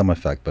 it had some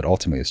effect, but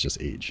ultimately it's just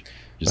age.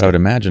 I would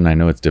imagine, I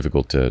know it's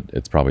difficult to,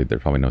 there's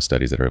probably no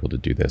studies that are able to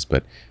do this,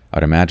 but I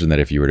would imagine that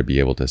if you were to be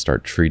able to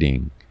start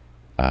treating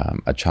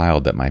a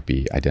child that might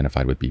be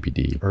identified with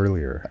BPD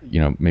earlier, you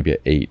know, maybe at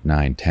 8,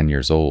 9, 10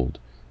 years old,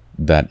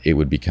 that it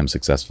would become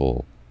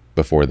successful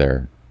before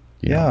they're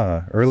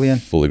early and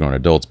fully grown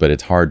adults. But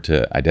it's hard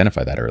to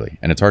identify that early,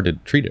 and it's hard to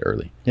treat it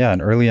early. Yeah, an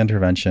early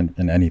intervention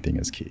in anything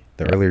is key.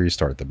 The earlier you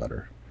start, the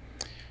better.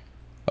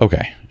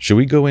 Okay, should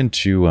we go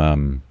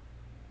into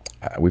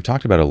we've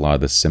talked about a lot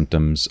of the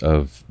symptoms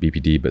of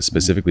BPD, but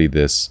specifically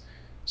this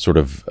sort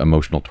of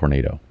emotional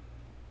tornado.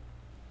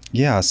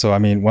 Yeah, so I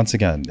mean, once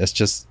again, it's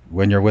just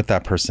when you're with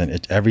that person,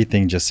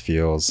 everything just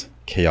feels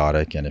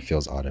chaotic and it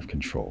feels out of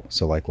control.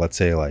 So like, let's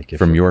say like,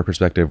 from your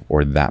perspective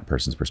or that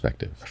person's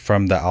perspective?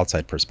 From the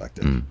outside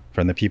perspective,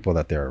 from the people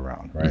that they're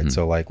around, right?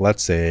 So like,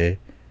 let's say,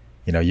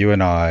 you know, you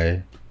and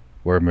I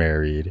were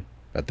married,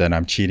 but then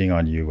I'm cheating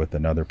on you with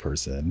another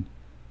person.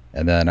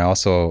 And then I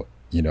also,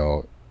 you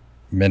know,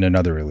 I'm in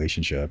another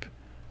relationship.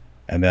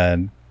 And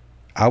then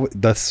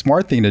the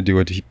smart thing to do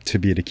would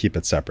be to keep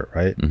it separate,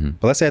 right?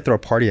 But let's say I throw a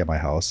party at my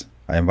house.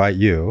 I invite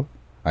you,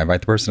 I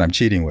invite the person I'm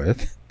cheating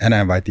with, and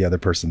I invite the other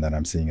person that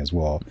I'm seeing as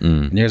well.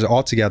 And you're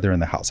all together in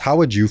the house. How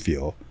would you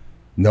feel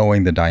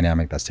knowing the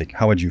dynamic that's taking?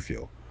 How would you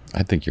feel?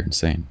 I think you're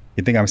insane.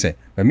 You think I'm insane?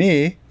 But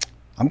me,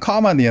 I'm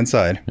calm on the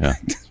inside. Yeah.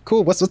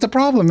 Cool. What's the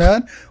problem,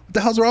 man? What the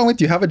hell's wrong with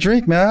you? Have a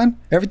drink, man.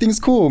 Everything's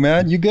cool,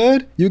 man. You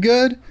good? You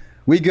good?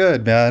 We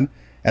good, man.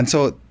 And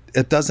so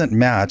it doesn't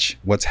match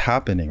what's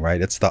happening,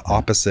 right? It's the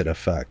opposite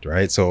effect,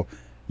 right? So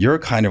you're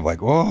kind of like,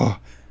 oh,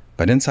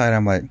 but inside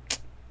I'm like,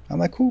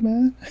 cool,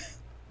 man.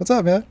 What's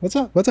up, man? What's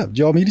up? Did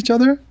you all meet each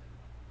other?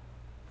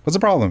 What's the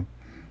problem?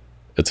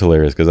 It's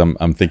hilarious because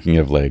I'm thinking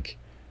of like,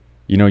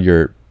 you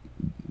know,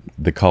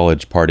 the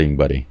college partying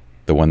buddy,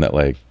 the one that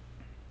like,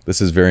 this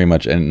is very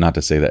much, and not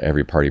to say that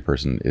every party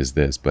person is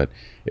this, but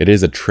it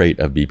is a trait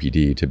of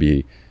BPD to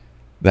be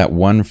that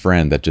one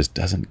friend that just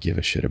doesn't give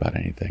a shit about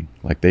anything.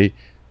 Like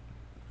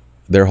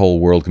their whole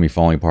world can be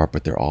falling apart,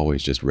 but they're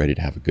always just ready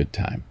to have a good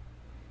time.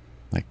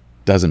 Like,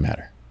 doesn't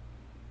matter.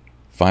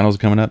 Finals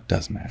coming up,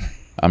 doesn't matter.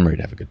 I'm ready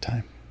to have a good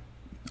time.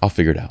 I'll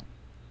figure it out.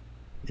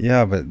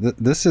 Yeah, but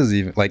this is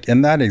even like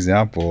in that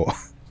example,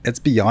 it's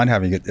beyond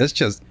having it. It's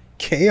just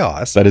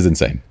chaos. That is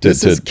insane.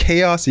 This is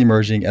chaos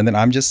emerging, and then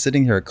I'm just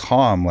sitting here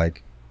calm,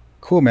 like,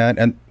 cool, man.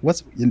 And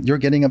you're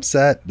getting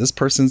upset. This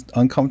person's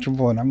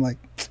uncomfortable, and I'm like,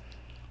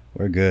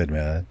 we're good,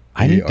 man.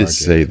 I need to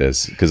say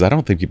this because I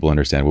don't think people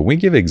understand. When we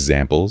give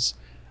examples,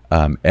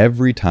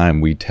 every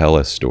time we tell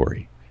a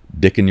story,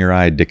 dick in your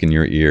eye, dick in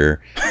your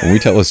ear, when we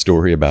tell a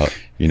story about,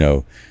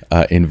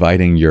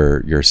 inviting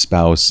your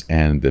spouse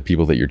and the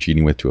people that you're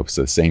cheating with to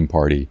the same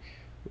party,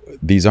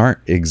 these aren't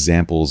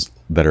examples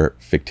that are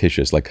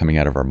fictitious, like coming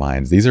out of our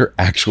minds. These are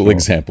actual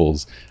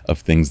examples of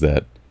things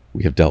that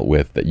we have dealt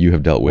with, that you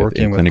have dealt with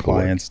working in clinical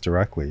with clients work.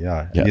 directly.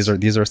 Yeah. Yes.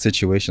 These are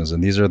situations,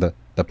 and these are the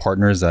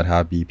partners that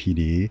have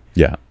BPD.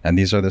 Yeah. And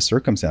these are the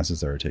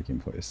circumstances that are taking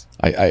place.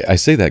 I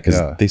say that because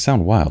they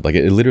sound wild. Like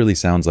it literally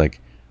sounds like,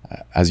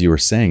 as you were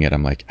saying it,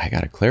 I'm like, I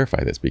got to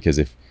clarify this, because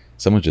if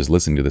someone's just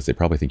listening to this, they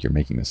probably think you're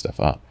making this stuff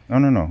up.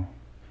 No.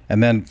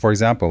 And then, for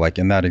example, like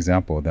in that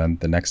example, then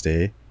the next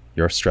day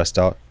you're stressed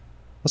out.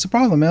 What's the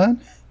problem,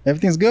 man?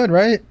 Everything's good,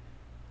 right?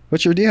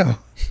 What's your deal?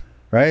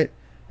 Right?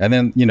 And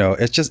then,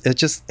 it's just,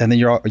 and then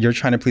you're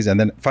trying to please. And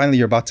then finally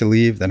you're about to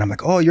leave. Then I'm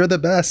like, oh, you're the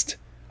best.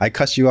 I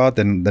cuss you out.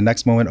 Then the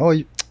next moment, oh,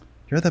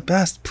 you're the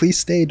best. Please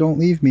stay. Don't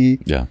leave me.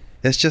 Yeah.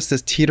 It's just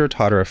this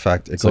teeter-totter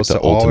effect. It goes like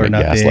to all or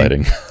nothing.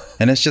 Gaslighting.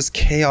 And it's just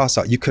chaos.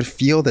 You could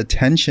feel the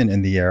tension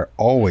in the air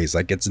always.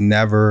 Like it's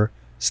never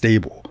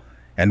stable.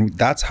 And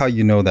that's how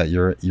you know that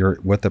you're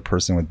with a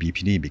person with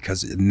BPD,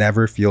 because it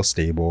never feels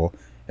stable.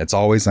 It's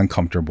always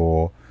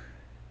uncomfortable.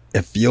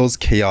 It feels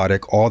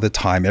chaotic all the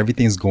time.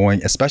 Everything's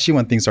going, especially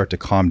when things start to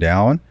calm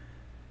down,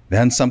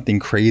 then something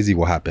crazy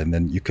will happen.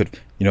 Then you could,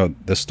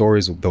 the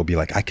stories, they'll be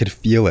like, I could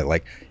feel it.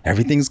 Like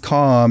everything's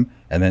calm.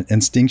 And then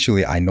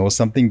instinctually, I know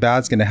something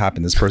bad's going to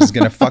happen. This person's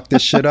going to fuck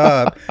this shit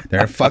up. They're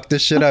going to fuck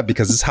this shit up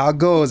because it's how it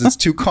goes. It's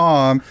too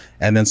calm.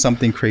 And then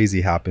something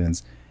crazy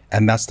happens.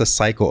 And that's the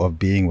cycle of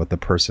being with the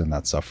person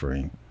that's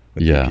suffering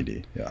with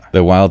BPD. Yeah.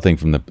 The wild thing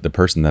from the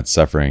person that's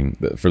suffering,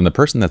 from the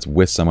person that's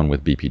with someone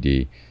with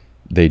BPD,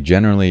 they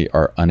generally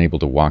are unable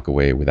to walk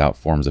away without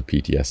forms of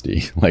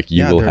PTSD. Like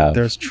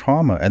there's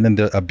trauma, and then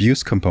the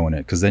abuse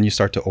component, because then you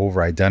start to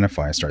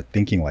over-identify and start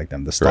thinking like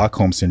them. The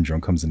Stockholm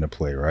syndrome comes into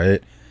play,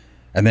 right?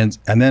 And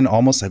then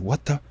almost like,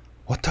 what the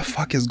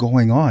fuck is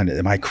going on?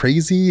 Am I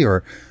crazy?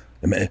 Or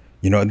and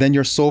then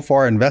you're so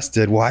far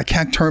invested. Well, I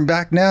can't turn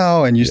back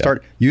now, and you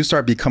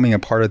start becoming a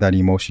part of that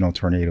emotional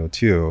tornado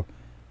too,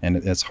 and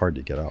it's hard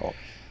to get out.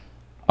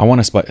 I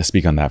want to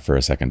speak on that for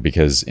a second,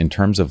 because in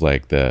terms of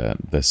like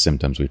the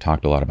symptoms, we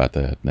talked a lot about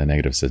the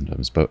negative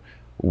symptoms, but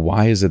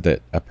why is it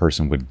that a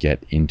person would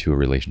get into a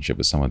relationship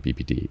with someone with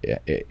BPD?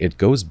 It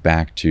goes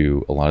back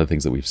to a lot of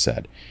things that we've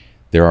said.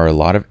 There are a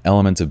lot of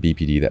elements of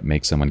BPD that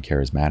make someone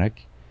charismatic.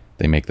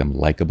 They make them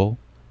likable.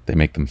 They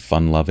make them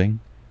fun-loving,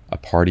 a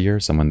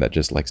partier, someone that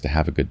just likes to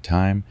have a good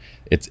time.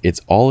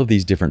 It's all of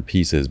these different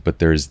pieces, but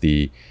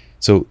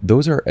so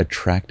those are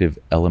attractive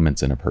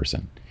elements in a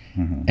person.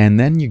 Mm-hmm. And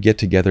then you get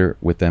together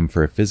with them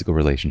for a physical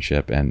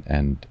relationship,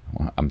 and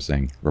well, I'm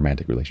saying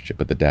romantic relationship,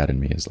 but the dad in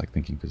me is like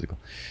thinking physical.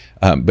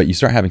 But you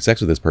start having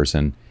sex with this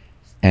person,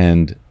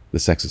 and the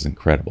sex is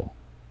incredible,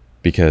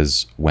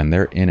 because when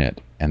they're in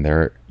it and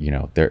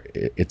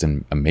it's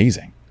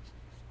amazing.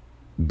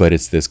 But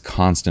it's this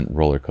constant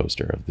roller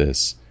coaster of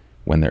this.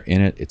 When they're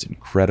in it, it's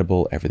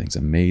incredible. Everything's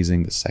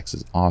amazing. The sex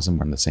is awesome.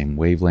 We're on the same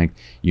wavelength.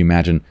 You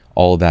imagine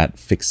all that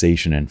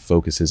fixation and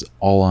focus is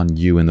all on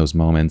you in those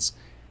moments.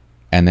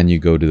 And then you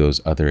go to those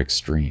other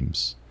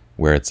extremes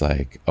where it's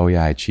like, oh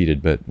yeah, I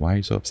cheated, but why are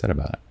you so upset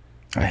about it?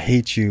 I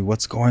hate you.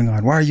 What's going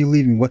on? Why are you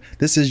leaving?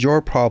 This is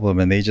your problem.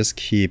 And they just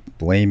keep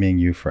blaming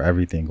you for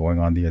everything, going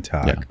on the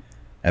attack. Yeah.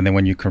 And then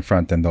when you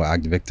confront them, they'll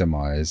act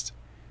victimized.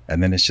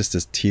 And then it's just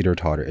this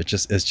teeter-totter.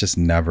 It's just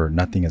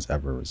nothing is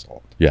ever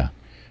resolved. Yeah.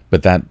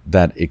 But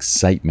that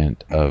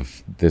excitement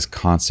of this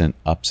constant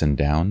ups and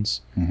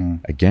downs, mm-hmm.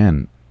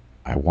 Again,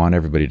 I want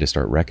everybody to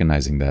start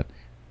recognizing that.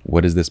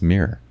 What does this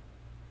mirror?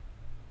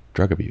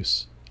 Drug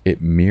abuse.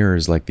 It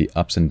mirrors like the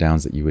ups and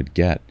downs that you would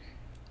get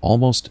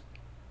almost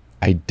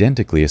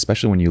identically,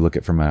 especially when you look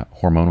at from a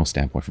hormonal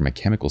standpoint, from a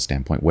chemical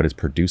standpoint. What it's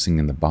producing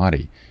in the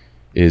body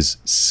is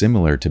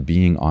similar to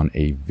being on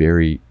a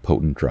very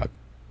potent drug.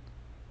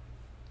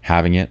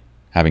 Having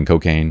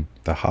cocaine,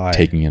 the high,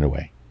 taking it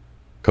away.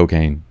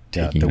 Cocaine,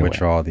 taking it away. The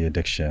withdrawal, the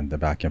addiction, the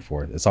back and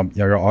forth.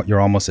 You're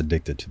almost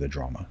addicted to the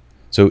drama.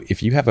 So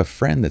if you have a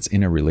friend that's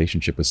in a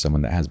relationship with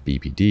someone that has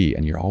BPD,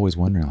 and you're always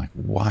wondering like,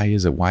 why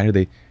is it? Why do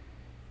they?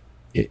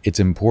 It's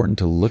important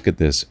to look at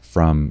this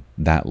from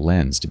that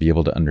lens to be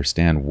able to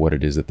understand what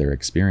it is that they're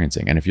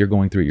experiencing. And if you're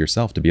going through it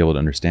yourself, to be able to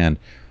understand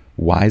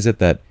why is it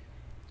that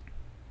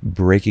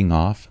breaking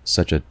off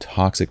such a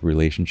toxic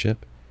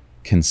relationship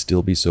can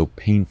still be so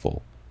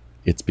painful.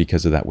 It's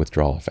because of that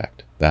withdrawal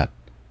effect, that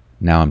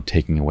now I'm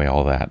taking away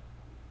all that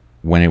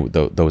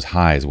those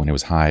highs, when it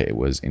was high, it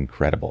was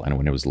incredible. And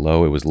when it was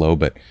low,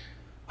 but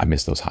I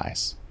miss those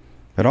highs.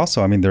 But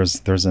also, I mean,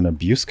 there's an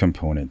abuse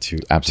component to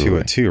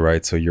it too,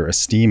 right? So your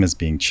esteem is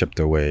being chipped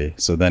away.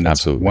 So then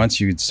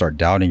once you start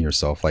doubting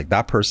yourself, like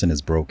that person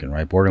is broken,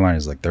 right? Borderline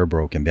is like they're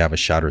broken. They have a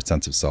shattered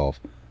sense of self.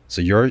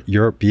 So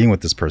you're being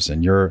with this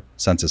person, your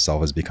sense of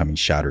self is becoming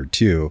shattered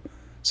too.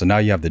 So now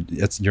you have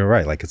you're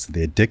right, like it's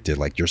the addicted,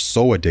 like you're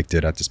so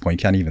addicted at this point,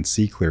 you can't even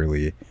see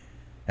clearly.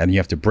 And you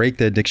have to break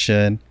the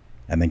addiction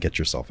and then get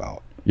yourself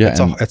out. Yeah,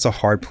 it's a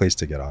hard place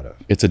to get out of.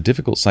 It's a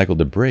difficult cycle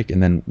to break.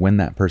 And then when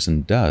that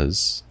person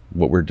does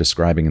what we're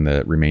describing in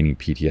the remaining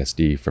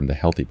PTSD from the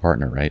healthy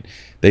partner, right?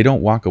 They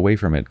don't walk away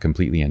from it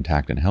completely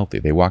intact and healthy.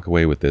 They walk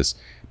away with this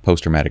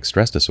post-traumatic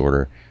stress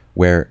disorder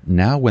where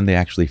now when they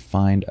actually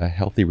find a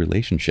healthy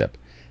relationship,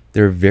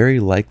 they're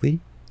very likely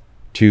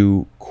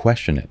to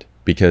question it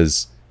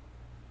because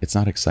it's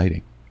not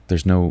exciting.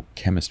 There's no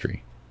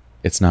chemistry.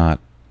 It's not,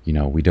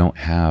 we don't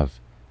have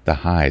the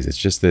highs. It's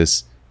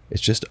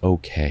just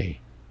okay.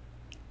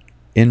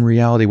 In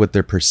reality, what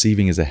they're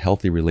perceiving is a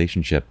healthy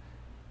relationship,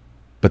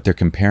 but they're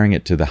comparing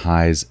it to the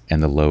highs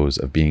and the lows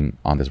of being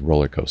on this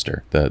roller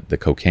coaster, the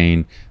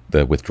cocaine,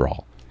 the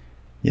withdrawal.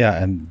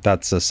 Yeah, and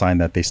that's a sign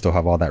that they still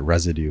have all that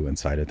residue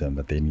inside of them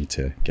that they need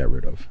to get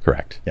rid of.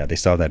 Correct. Yeah, they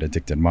still have that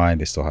addicted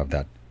mind. They still have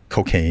that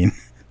cocaine,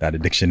 that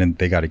addiction, and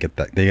they got to get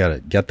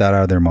that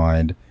out of their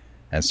mind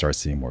and start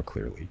seeing more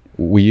clearly.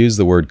 We use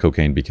the word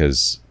cocaine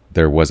because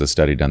there was a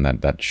study done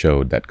that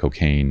showed that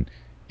cocaine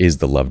is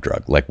the love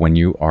drug. Like when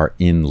you are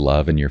in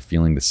love and you're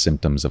feeling the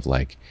symptoms of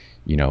like,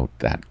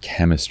 that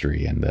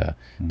chemistry and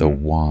the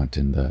want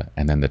and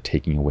then the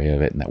taking away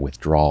of it and that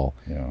withdrawal,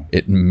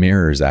 it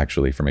mirrors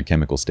actually from a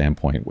chemical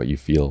standpoint what you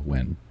feel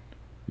when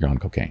you're on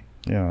cocaine.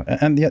 Yeah.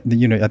 And I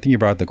think you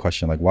brought up the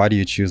question, like, why do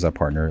you choose that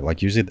partner?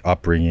 Like usually the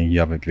upbringing, you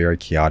have a very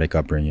chaotic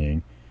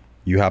upbringing.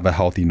 You have a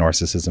healthy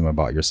narcissism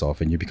about yourself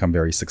and you become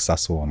very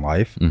successful in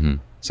life. Mm-hmm.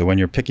 So when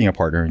you're picking a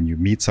partner and you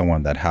meet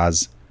someone that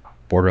has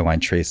borderline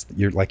traits,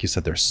 like you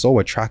said, they're so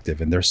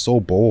attractive and they're so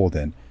bold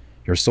and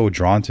you're so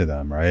drawn to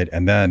them, right?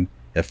 And then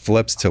it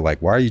flips to like,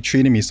 why are you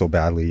treating me so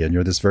badly? And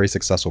you're this very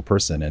successful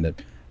person and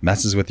it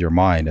messes with your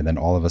mind. And then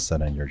all of a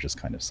sudden you're just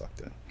kind of sucked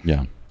in.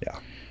 Yeah. Yeah.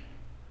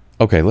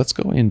 Okay, let's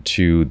go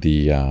into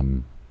the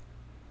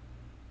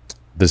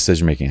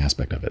decision-making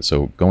aspect of it.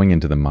 So going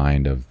into the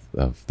mind of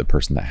the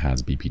person that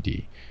has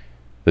BPD,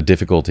 the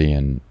difficulty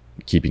in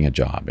keeping a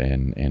job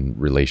and in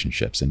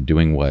relationships and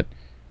doing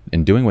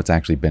what's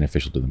actually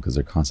beneficial to them because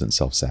they're constant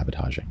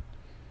self-sabotaging.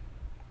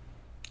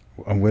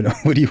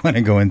 What do you want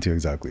to go into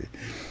exactly?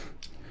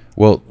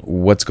 Well,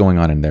 what's going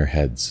on in their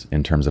heads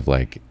in terms of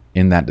like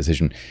in that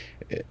decision?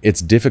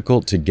 It's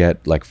difficult to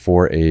get, like,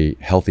 for a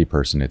healthy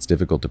person, it's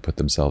difficult to put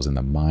themselves in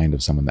the mind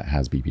of someone that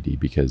has BPD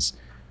because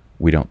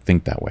we don't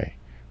think that way.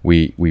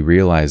 We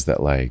realize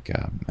that, like,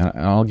 and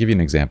I'll give you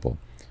an example.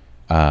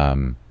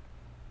 The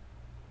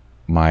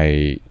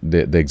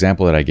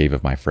example that I gave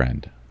of my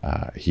friend,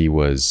 he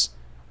was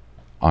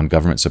on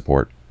government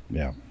support.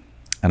 Yeah.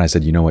 And I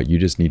said, you know what, you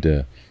need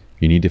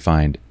to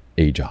find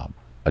a job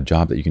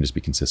that you can just be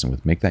consistent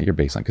with. Make that your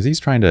baseline. Because he's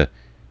trying to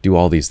do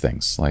all these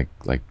things, like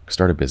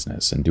start a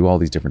business and do all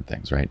these different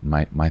things, right?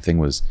 My thing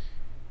was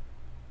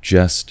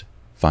just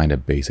find a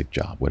basic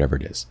job, whatever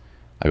it is.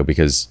 I go,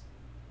 because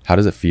how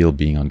does it feel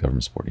being on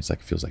government support? He's like,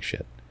 it feels like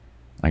shit.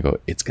 And I go,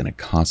 it's going to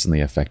constantly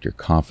affect your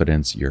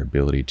confidence, your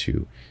ability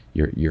to,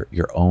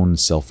 your own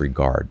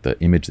self-regard, the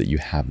image that you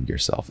have of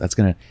yourself. That's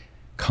going to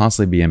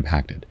constantly be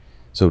impacted.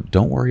 So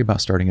don't worry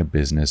about starting a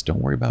business.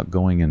 Don't worry about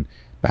going and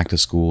back to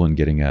school and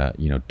getting a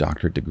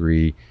doctorate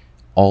degree.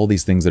 All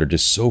these things that are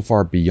just so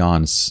far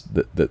beyond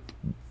the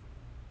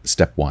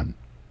step one.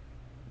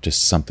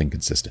 Just something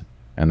consistent.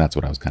 And that's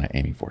what I was kind of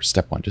aiming for.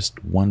 Step one,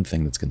 just one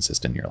thing that's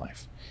consistent in your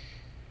life.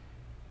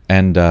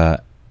 And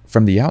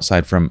from the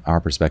outside, from our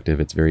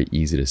perspective, it's very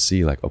easy to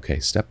see, like, okay,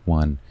 step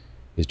one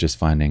is just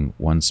finding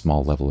one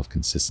small level of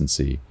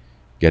consistency,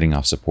 getting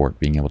off support,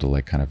 being able to,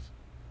 like, kind of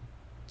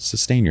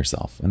sustain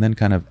yourself, and then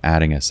kind of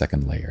adding a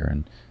second layer.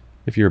 And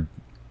if you're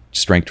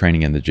strength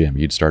training in the gym,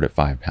 you'd start at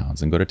 5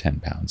 pounds and go to 10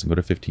 pounds and go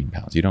to 15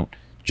 pounds. You don't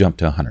jump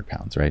to 100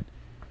 pounds, right?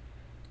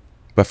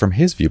 But from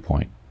his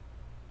viewpoint,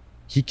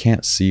 he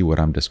can't see what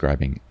I'm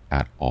describing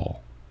at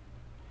all.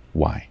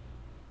 Why?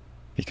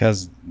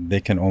 Because they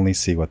can only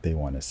see what they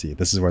want to see.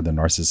 This is where the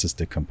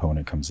narcissistic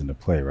component comes into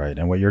play, right?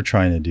 And what you're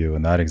trying to do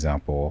in that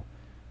example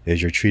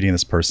is you're treating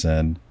this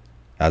person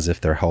as if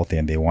they're healthy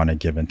and they want to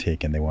give and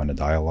take and they want a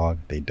dialogue.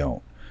 They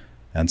don't.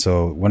 And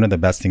so one of the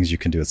best things you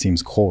can do, it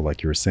seems cold,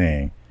 like you were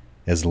saying,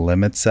 is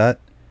limit set.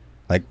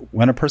 Like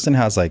when a person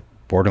has like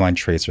borderline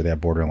traits or they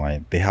have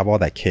borderline, they have all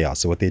that chaos.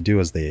 So what they do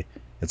is they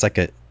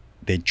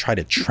try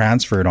to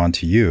transfer it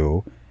onto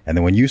you. And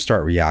then when you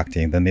start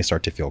reacting, then they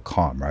start to feel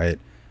calm, right?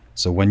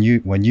 So when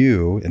you,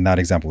 in that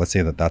example, let's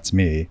say that that's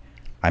me,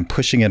 I'm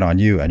pushing it on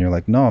you and you're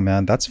like, no,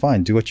 man, that's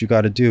fine. Do what you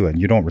got to do. And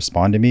you don't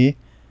respond to me,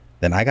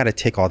 then I got to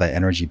take all that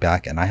energy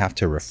back and I have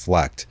to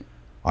reflect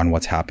on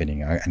what's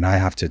happening. And I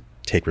have to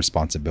take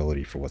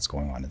responsibility for what's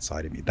going on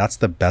inside of me. That's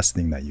the best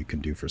thing that you can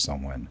do for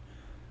someone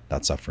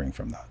that's suffering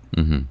from that.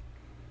 Mm-hmm.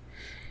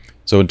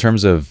 So in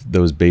terms of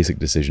those basic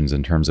decisions,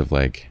 in terms of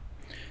like,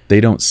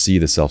 they don't see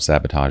the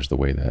self-sabotage the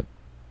way that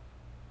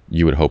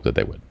you would hope that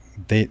they would.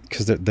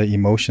 Because the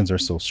emotions are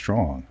so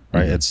strong,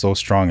 right? Mm-hmm. It's so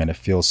strong and it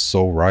feels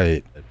so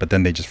right, but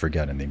then they just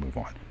forget and they move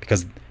on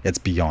because it's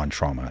beyond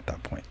trauma at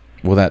that point.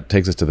 Well, that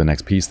takes us to the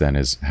next piece then,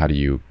 is how do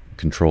you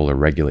control or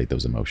regulate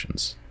those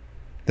emotions?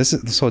 This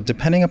is so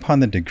depending upon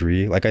the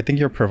degree. Like I think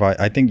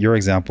your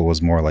example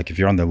was more like if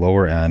you're on the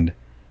lower end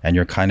and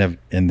you're kind of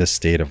in this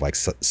state of like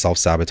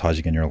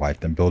self-sabotaging in your life,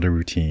 then build a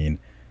routine,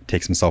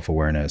 take some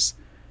self-awareness.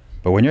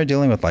 But when you're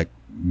dealing with like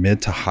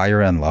mid to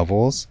higher end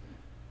levels,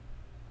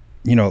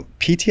 you know,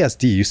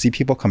 PTSD, you see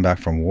people come back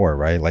from war,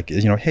 right? Like,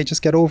 you know, hey,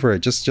 just get over it.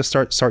 Just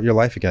start your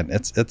life again.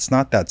 It's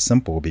not that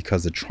simple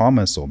because the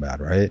trauma is so bad,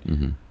 right?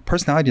 Mm-hmm.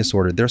 Personality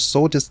disorder, they're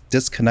so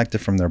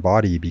disconnected from their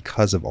body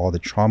because of all the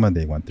trauma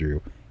they went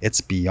through.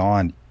 It's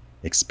beyond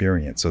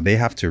experience. So they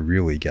have to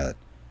really get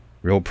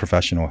real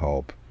professional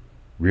help,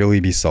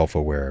 really be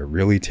self-aware,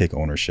 really take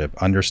ownership,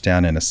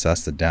 understand and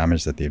assess the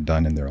damage that they've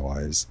done in their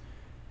lives,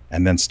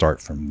 and then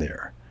start from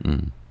there.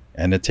 Mm.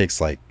 And it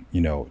takes like,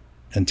 you know,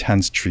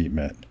 intense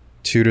treatment,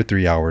 2 to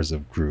 3 hours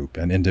of group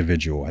and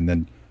individual, and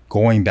then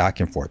going back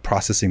and forth,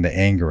 processing the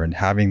anger and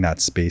having that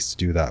space to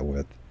do that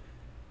with,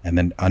 and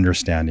then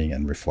understanding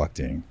and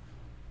reflecting,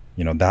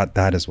 you know,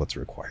 that is what's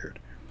required.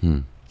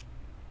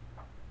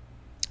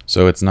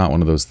 So it's not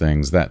one of those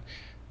things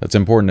that's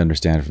important to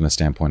understand from the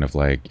standpoint of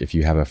like, if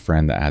you have a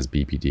friend that has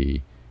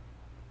BPD,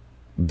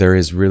 there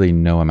is really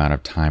no amount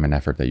of time and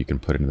effort that you can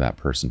put into that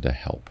person to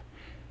help.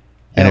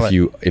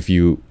 And if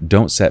you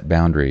don't set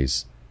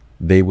boundaries,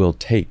 they will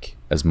take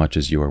as much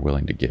as you are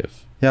willing to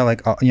give. Yeah,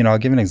 like, you know, I'll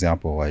give an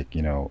example, like,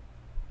 you know,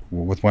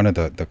 with one of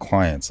the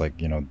clients, like,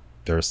 you know,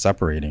 they're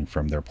separating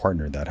from their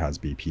partner that has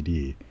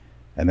BPD.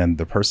 And then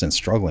the person's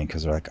struggling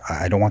because they're like,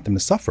 I don't want them to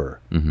suffer.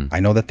 Mm-hmm. I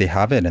know that they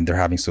have it and they're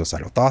having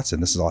suicidal thoughts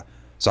and this is all.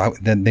 So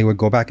then they would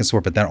go back and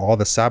forth, but then all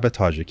the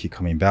sabotage would keep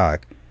coming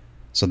back.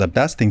 So the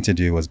best thing to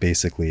do was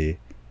basically,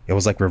 it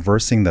was like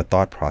reversing the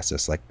thought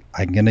process. Like,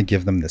 I'm going to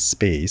give them the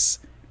space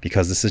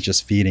because this is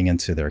just feeding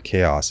into their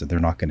chaos and they're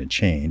not going to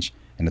change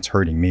and it's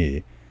hurting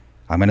me.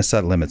 I'm going to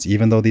set limits,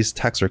 even though these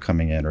texts are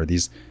coming in or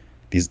these,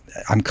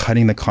 I'm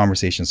cutting the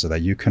conversation so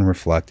that you can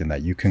reflect and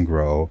that you can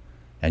grow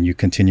and you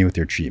continue with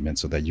your treatment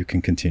so that you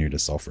can continue to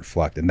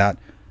self-reflect. And that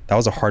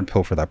was a hard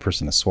pill for that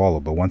person to swallow.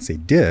 But once they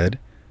did,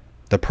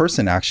 the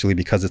person actually,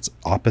 because it's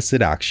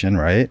opposite action,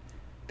 right?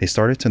 They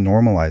started to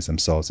normalize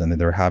themselves and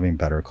they're having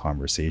better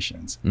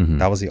conversations. Mm-hmm.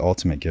 That was the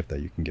ultimate gift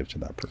that you can give to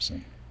that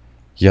person.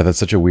 Yeah, that's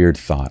such a weird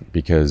thought,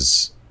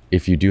 because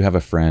if you do have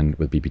a friend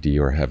with BPD,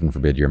 or heaven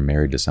forbid you're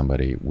married to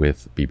somebody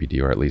with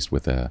BPD, or at least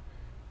with a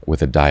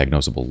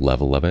diagnosable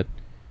level of it,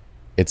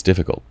 it's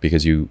difficult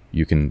because you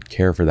can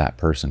care for that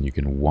person, you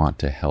can want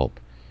to help,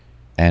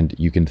 and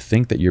you can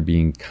think that you're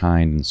being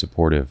kind and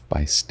supportive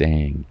by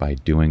staying, by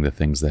doing the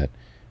things that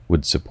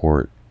would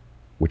support,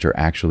 which are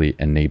actually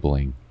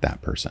enabling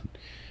that person.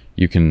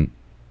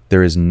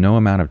 There is no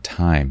amount of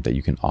time that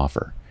you can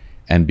offer.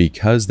 And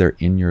because they're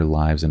in your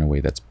lives in a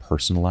way that's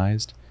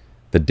personalized,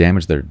 the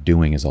damage they're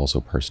doing is also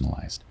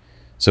personalized.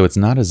 So it's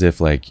not as if,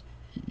 like,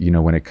 you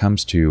know, when it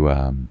comes to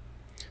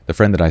the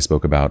friend that I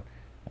spoke about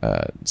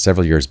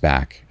several years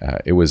back,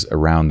 it was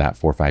around that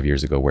 4 or 5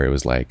 years ago where it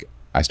was like,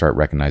 I start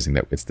recognizing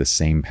that it's the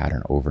same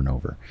pattern over and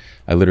over.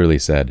 I literally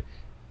said,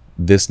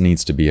 this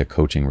needs to be a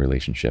coaching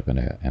relationship and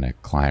a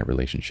client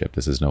relationship.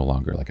 This is no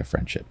longer like a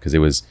friendship, because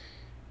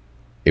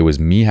it was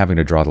me having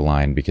to draw the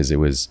line, because it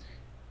was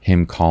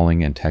him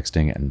calling and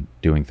texting and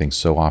doing things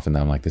so often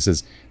that I'm like, this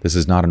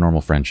is not a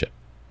normal friendship.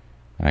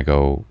 And I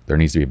go, there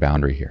needs to be a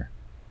boundary here.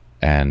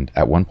 And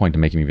at one point, to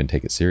make him even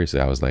take it seriously,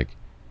 I was like,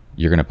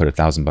 you're going to put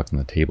 $1,000 on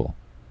the table.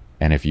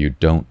 And if you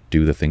don't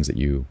do the things that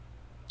you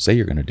say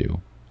you're going to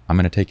do, I'm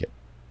going to take it,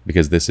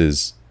 because this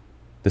is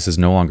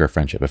no longer a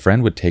friendship. A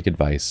friend would take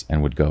advice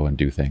and would go and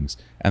do things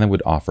and then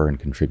would offer and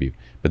contribute.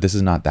 But this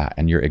is not that.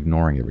 And you're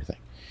ignoring everything.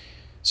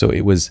 So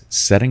it was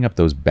setting up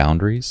those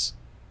boundaries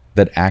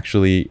that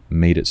actually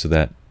made it so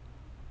that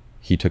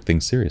he took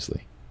things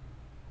seriously.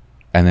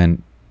 And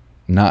then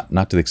not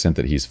to the extent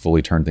that he's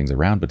fully turned things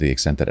around, but to the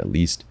extent that at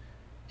least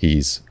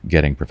he's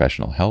getting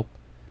professional help.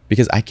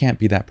 Because I can't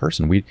be that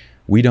person.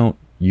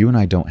 You and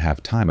I don't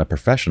have time. A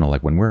professional,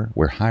 like when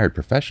we're hired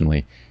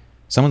professionally,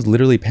 someone's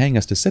literally paying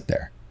us to sit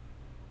there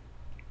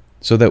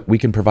so that we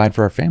can provide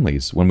for our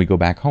families when we go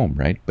back home,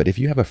 right? But if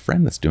you have a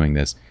friend that's doing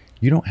this,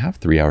 you don't have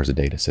 3 hours a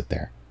day to sit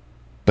there.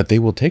 But they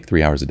will take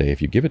 3 hours a day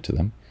if you give it to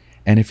them.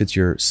 And if it's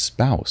your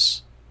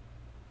spouse,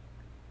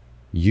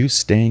 you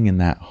staying in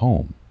that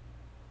home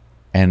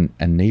and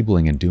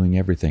enabling and doing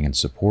everything and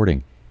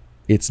supporting,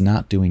 it's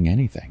not doing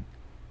anything.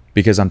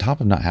 Because on top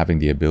of not having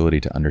the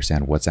ability to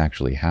understand what's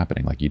actually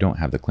happening, like you don't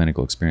have the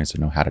clinical experience to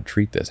know how to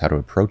treat this, how to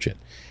approach it,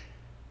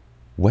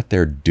 what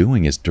they're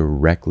doing is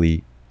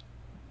directly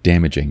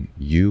damaging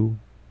you,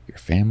 your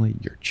family,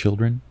 your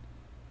children.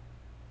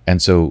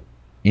 And so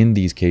in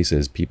these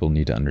cases, people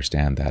need to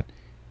understand that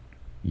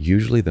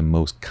usually the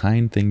most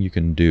kind thing you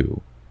can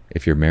do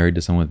if you're married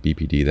to someone with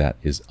BPD that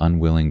is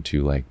unwilling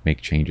to like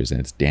make changes and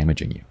it's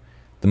damaging you,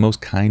 the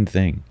most kind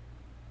thing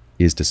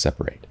is to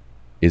separate,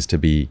 is to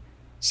be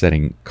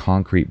setting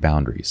concrete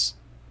boundaries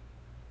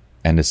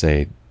and to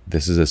say,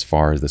 this is as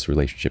far as this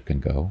relationship can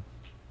go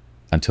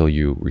until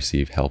you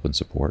receive help and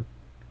support,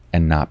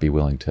 and not be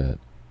willing to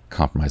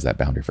compromise that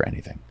boundary for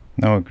anything.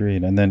 No,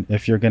 agreed. And then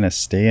if you're going to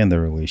stay in the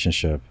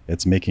relationship,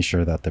 it's making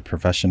sure that the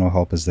professional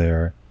help is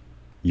there.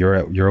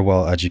 You're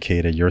well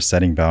educated. You're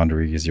setting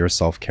boundaries. You're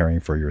self-caring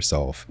for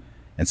yourself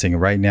and saying,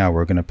 right now,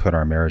 we're going to put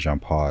our marriage on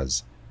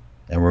pause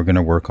and we're going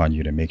to work on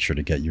you to make sure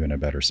to get you in a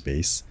better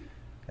space.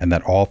 And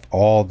that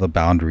all the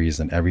boundaries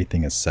and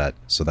everything is set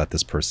so that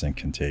this person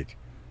can take,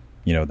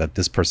 that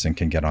this person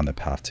can get on the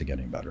path to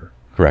getting better.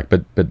 Correct.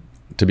 But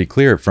to be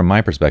clear, from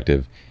my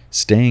perspective,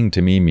 staying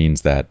to me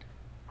means that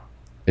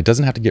it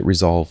doesn't have to get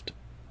resolved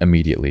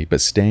immediately,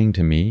 but staying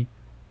to me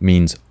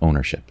means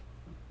ownership.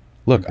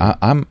 Look,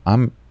 I'm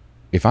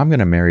if I'm going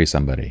to marry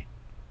somebody,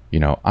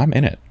 I'm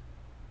in it.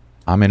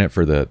 I'm in it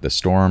for the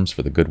storms,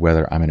 for the good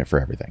weather. I'm in it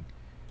for everything.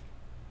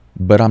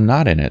 But I'm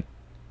not in it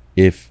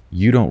if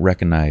you don't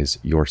recognize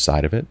your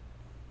side of it,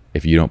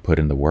 if you don't put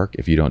in the work,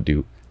 if you don't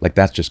do, like,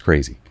 that's just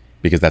crazy,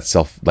 because that's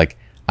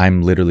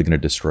I'm literally going to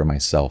destroy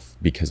myself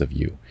because of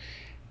you.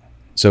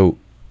 So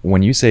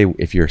when you say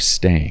if you're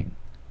staying,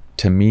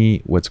 to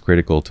me, what's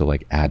critical to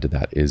like add to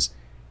that is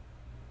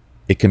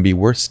it can be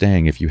worth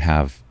staying if you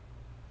have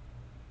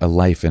a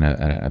life and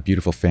a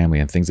beautiful family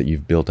and things that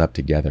you've built up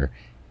together,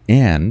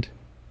 and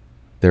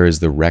there is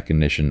the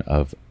recognition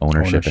of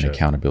ownership and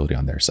accountability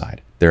on their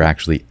side. They're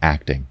actually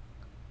acting.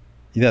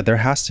 Yeah, there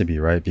has to be,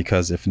 right?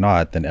 Because if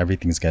not, then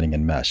everything's getting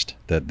enmeshed.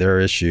 That their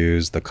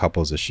issues, the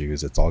couple's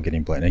issues, it's all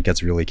getting blended. It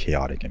gets really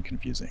chaotic and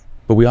confusing.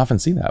 But we often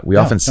see that. We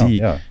often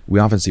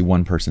see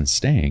one person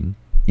staying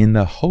in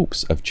the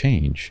hopes of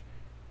change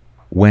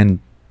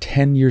when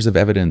 10 years of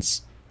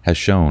evidence has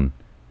shown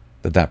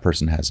that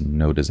person has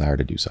no desire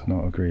to do so.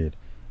 No, agreed.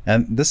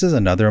 And this is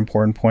another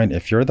important point.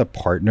 If you're the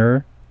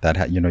partner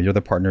you're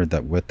the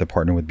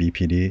partner with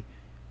BPD,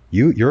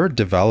 you're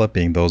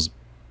developing those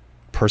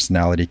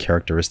personality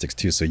characteristics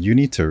too. So you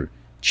need to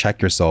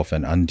check yourself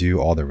and undo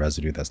all the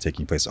residue that's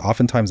taking place.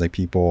 Oftentimes, like,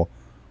 people,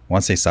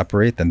 once they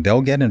separate, then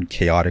they'll get in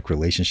chaotic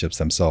relationships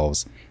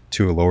themselves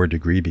to a lower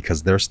degree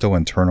because they're still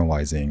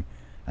internalizing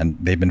and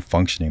they've been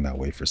functioning that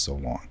way for so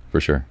long. For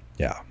sure.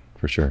 Yeah.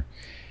 For sure.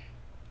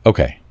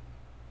 Okay.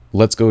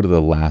 Let's go to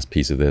the last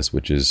piece of this,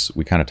 which is,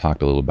 we kind of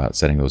talked a little about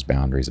setting those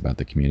boundaries, about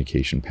the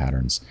communication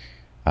patterns,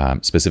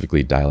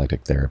 specifically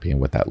dialectic therapy and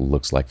what that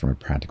looks like from a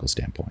practical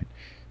standpoint.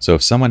 So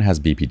if someone has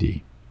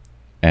BPD,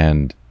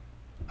 and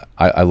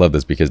I love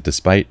this because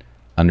despite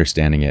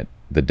understanding it,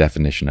 the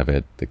definition of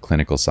it, the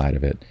clinical side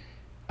of it,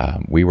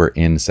 we were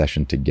in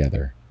session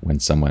together when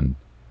someone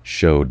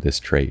showed this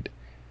trait,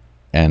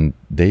 and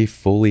they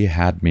fully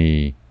had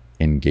me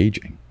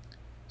engaging.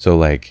 So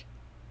like,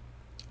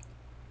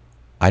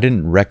 I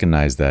didn't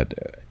recognize that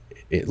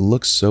it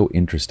looks so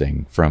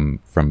interesting from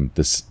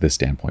this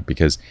standpoint,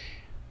 because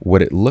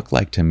what it looked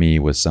like to me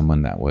was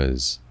someone that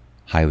was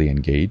highly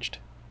engaged.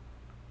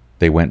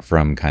 They went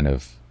from kind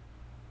of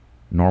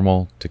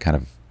normal to kind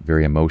of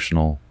very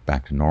emotional,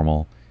 back to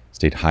normal,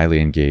 stayed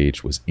highly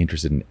engaged, was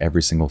interested in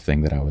every single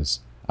thing that I was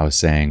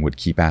saying, would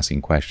keep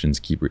asking questions,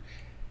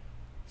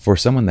 for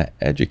someone that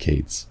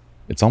educates,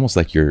 it's almost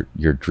like your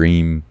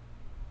dream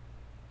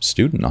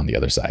student on the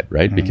other side,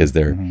 right? Mm-hmm, because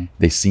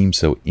they seem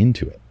so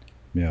into it.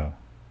 Yeah.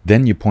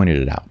 Then you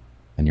pointed it out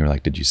and you're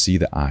like, did you see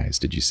the eyes?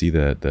 Did you see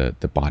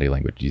the body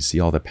language? Did you see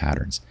all the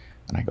patterns?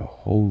 And I go,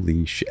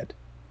 holy shit.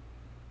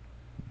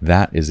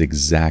 That is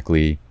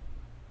exactly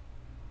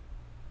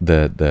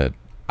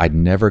I'd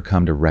never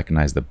come to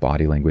recognize the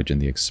body language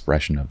and the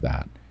expression of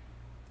that,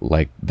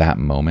 like that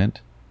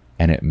moment.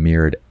 And it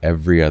mirrored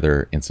every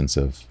other instance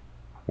of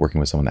working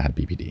with someone that had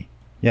BPD.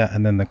 Yeah,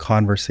 and then the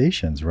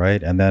conversations,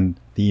 right? And then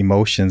the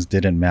emotions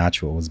didn't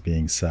match what was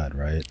being said,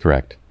 right?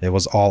 Correct. It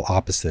was all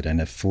opposite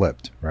and it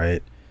flipped,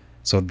 right?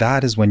 So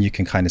that is when you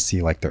can kind of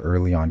see like the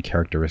early on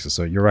characteristics.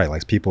 So you're right,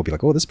 like people will be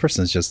like, oh, this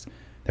person's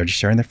they're just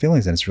sharing their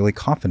feelings and it's really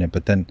confident.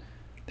 But then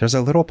there's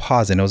a little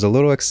pause and it was a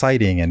little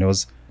exciting and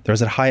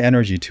there's a high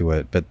energy to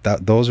it. But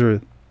those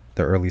are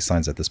the early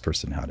signs that this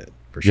person had it,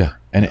 for sure. Yeah,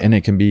 and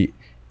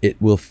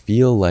it will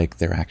feel like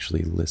they're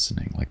actually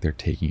listening, like they're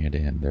taking it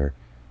in.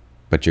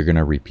 But you're going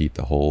to repeat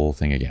the whole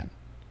thing again.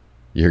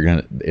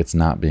 It's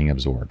not being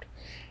absorbed.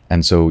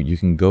 And so you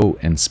can go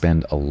and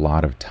spend a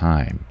lot of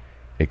time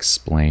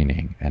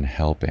explaining and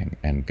helping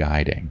and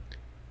guiding,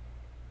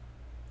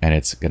 and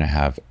it's going to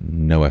have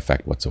no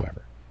effect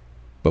whatsoever.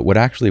 But what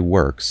actually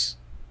works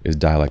is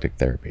dialectic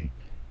therapy.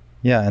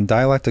 Yeah, and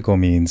dialectical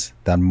means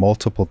that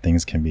multiple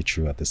things can be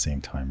true at the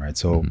same time, right?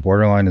 So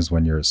borderline is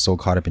when you're so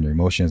caught up in your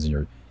emotions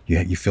and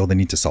you feel the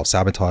need to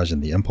self-sabotage,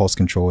 and the impulse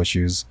control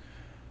issues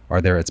are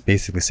there. It's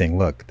basically saying,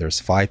 look, there's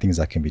 5 things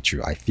that can be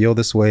true. I feel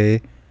this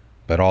way,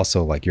 but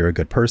also like you're a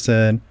good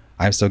person.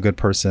 I'm still a good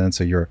person.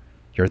 So you're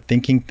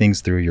thinking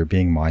things through. You're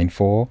being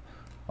mindful.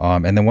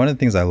 And then one of the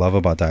things I love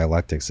about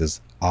dialectics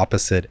is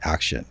opposite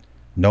action.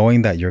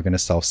 knowing that you're going to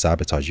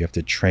self-sabotage, you have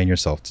to train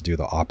yourself to do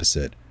the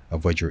opposite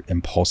of what you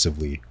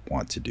impulsively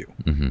want to do.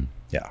 Mm-hmm.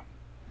 Yeah.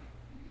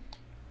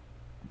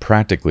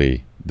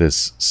 Practically,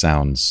 this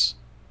sounds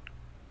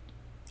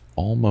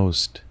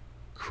almost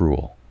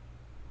cruel.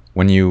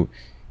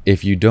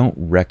 If you don't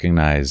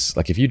recognize,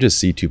 like if you just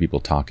see two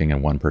people talking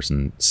and one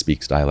person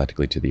speaks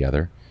dialectically to the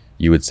other,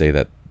 you would say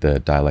that the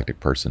dialectic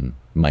person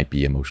might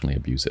be emotionally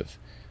abusive.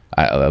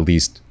 At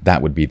least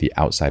that would be the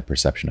outside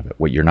perception of it.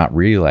 What you're not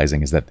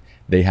realizing is that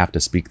they have to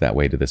speak that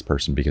way to this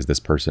person because this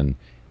person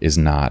is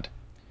not,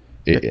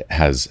 it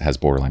has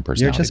borderline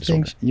personality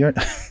disorder.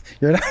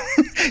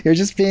 You're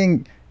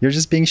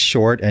just being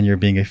short, and you're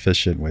being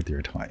efficient with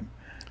your time.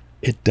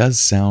 It does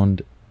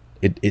sound,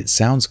 it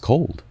sounds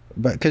cold.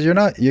 But because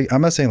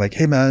I'm not saying like,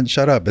 hey man,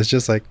 shut up. It's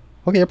just like,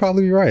 okay, you're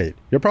probably right.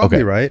 You're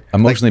probably right.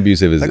 Emotionally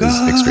abusive is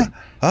extreme.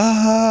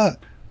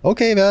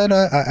 Okay, man.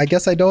 I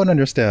guess I don't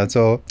understand.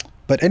 So,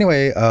 but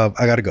anyway,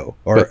 I gotta go.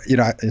 Or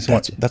I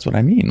just that's what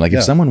I mean. Like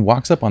if someone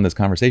walks up on this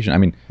conversation, I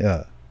mean,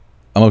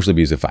 emotionally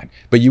abusive, fine.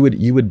 But you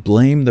would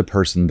blame the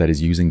person that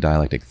is using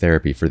dialectic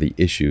therapy for the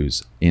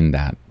issues in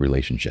that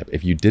relationship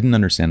if you didn't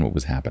understand what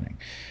was happening.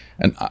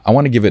 And I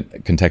want to give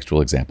it contextual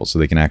examples so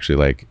they can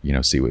actually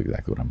see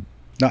exactly what I'm.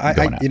 No, I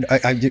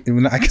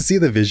can see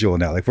the visual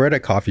now. Like we're at a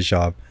coffee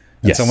shop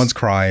and someone's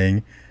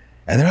crying,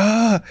 and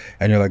they're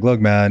and you're like, look,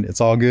 man, it's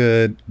all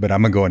good, but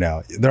I'm gonna go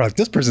now. They're like,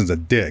 this person's a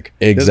dick.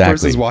 Exactly.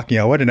 This person's walking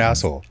out. What an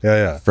asshole.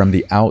 Yeah. From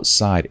the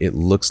outside, it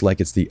looks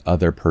like it's the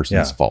other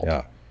person's fault.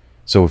 Yeah.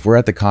 So if we're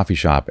at the coffee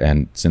shop,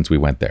 and since we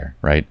went there,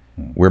 right,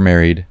 we're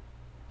married,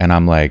 and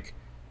I'm like,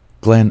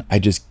 Glenn, I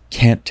just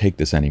can't take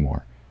this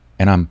anymore,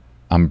 and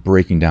I'm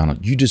breaking down.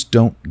 You just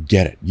don't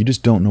get it. You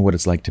just don't know what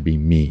it's like to be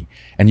me,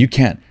 and you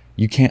can't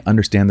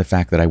understand the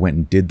fact that I went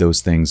and did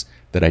those things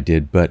that I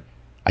did, but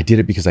I did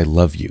it because I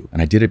love you,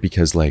 and I did it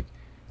because like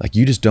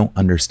you just don't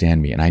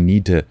understand me, and I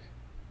need to,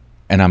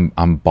 and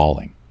I'm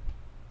bawling.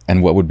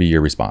 And what would be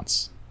your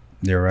response?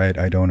 You're right.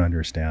 I don't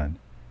understand.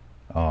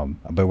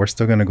 But we're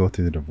still gonna go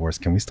through the divorce.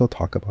 Can we still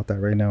talk about that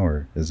right now,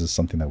 or is this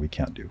something that we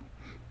can't do?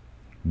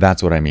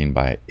 That's what I mean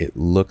by it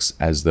looks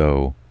as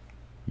though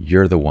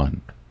you're the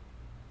one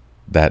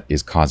that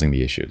is causing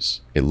the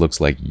issues. It looks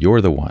like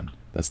you're the one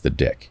that's the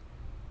dick.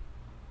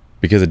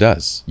 Because it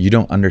does. You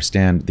don't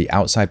understand the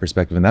outside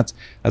perspective. And that's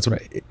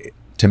what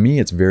to me,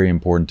 it's very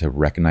important to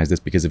recognize this,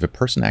 because if a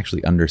person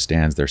actually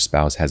understands their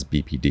spouse has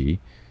BPD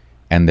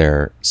and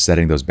they're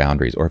setting those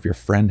boundaries, or if your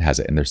friend has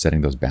it and they're setting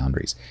those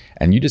boundaries,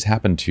 and you just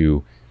happen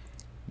to,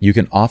 you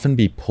can often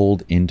be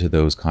pulled into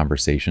those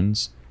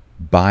conversations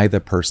by the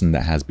person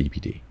that has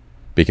BPD,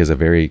 because a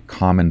very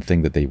common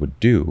thing that they would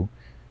do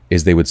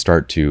is they would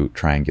start to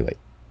triangulate,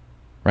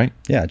 right?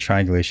 Yeah,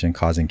 triangulation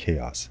causing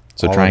chaos.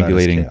 So all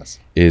triangulating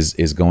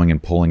is going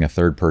and pulling a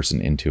third person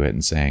into it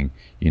and saying,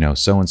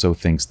 so-and-so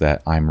thinks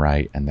that I'm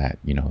right and that,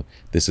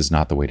 this is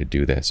not the way to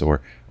do this,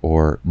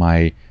 or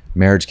my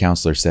marriage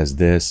counselor says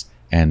this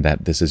and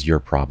that this is your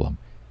problem.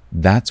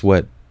 That's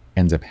what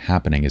ends up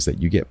happening, is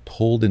that you get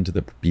pulled into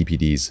the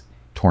BPD's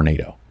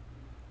tornado.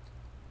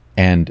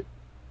 And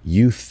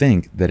you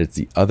think that it's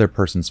the other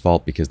person's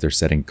fault because they're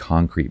setting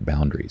concrete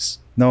boundaries.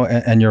 No,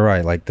 and you're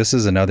right. Like this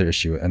is another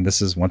issue. And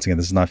this is, once again,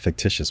 this is not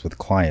fictitious with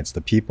clients.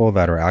 The people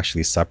that are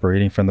actually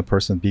separating from the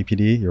person with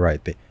BPD, you're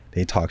right.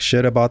 They talk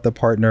shit about the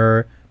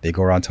partner. They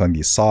go around telling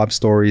these sob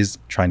stories,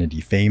 trying to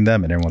defame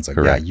them. And everyone's like,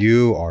 correct. Yeah,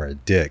 you are a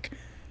dick.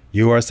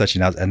 You are such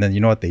an ass. And then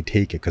you know what? They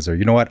take it because they're,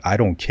 you know what? I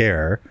don't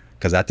care.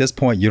 Because at this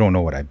point, you don't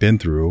know what I've been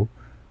through.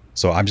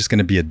 So I'm just going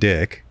to be a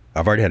dick.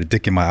 I've already had a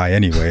dick in my eye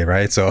anyway,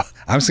 right? So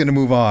I'm just going to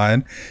move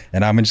on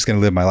and I'm just going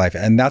to live my life.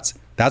 And that's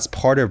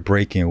part of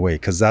breaking away,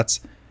 because I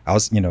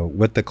was,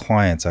 with the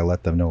clients, I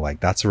let them know,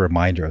 like, that's a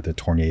reminder of the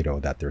tornado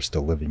that they're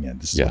still living in.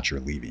 This is what you're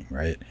leaving,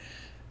 right?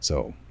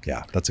 So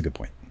yeah, that's a good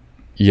point.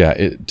 Yeah,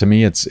 to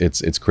me,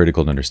 it's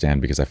critical to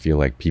understand, because I feel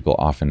like people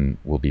often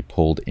will be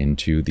pulled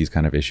into these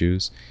kind of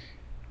issues.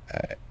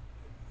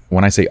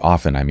 When I say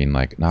often, I mean,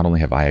 like, not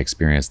only have I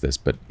experienced this,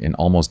 but in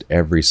almost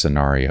every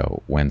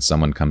scenario, when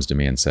someone comes to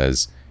me and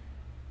says,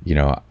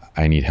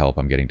 I need help,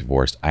 I'm getting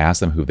divorced, I ask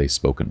them who they've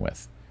spoken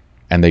with.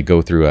 And they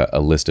go through a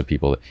list of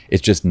people.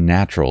 It's just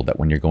natural that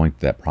when you're going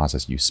through that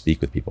process, you speak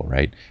with people,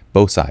 right?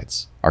 Both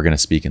sides are going to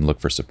speak and look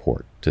for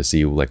support to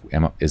see, like,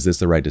 is this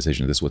the right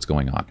decision? Is this what's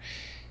going on?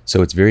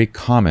 So it's very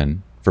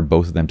common for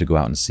both of them to go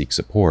out and seek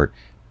support.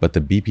 But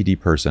the BPD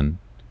person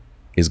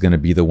is going to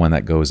be the one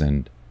that goes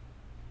and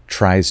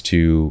tries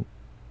to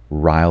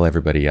rile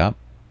everybody up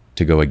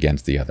to go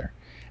against the other.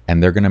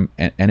 And they're going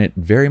to, and it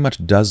very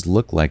much does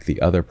look like the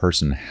other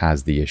person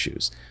has the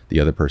issues. The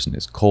other person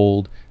is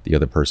cold. The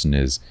other person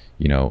is,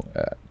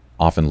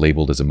 often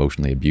labeled as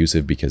emotionally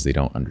abusive because they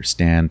don't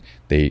understand.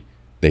 They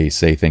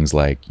say things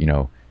like,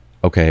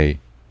 okay,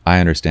 I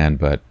understand,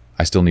 but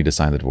I still need to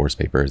sign the divorce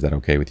paper. Is that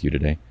okay with you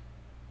today?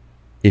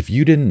 If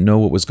you didn't know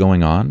what was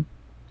going on,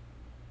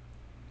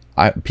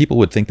 people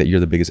would think that you're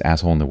the biggest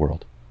asshole in the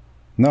world.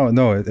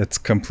 No, it's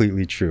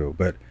completely true.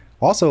 But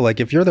also, like,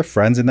 if you're the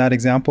friends in that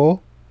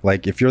example,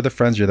 like if you're the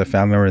friends, you're the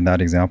family member in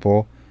that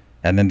example,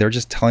 and then they're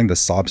just telling the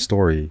sob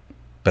story,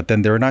 but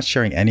then they're not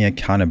sharing any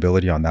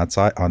accountability on that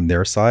side, on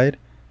their side,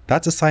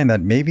 that's a sign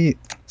that maybe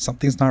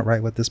something's not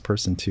right with this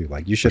person too.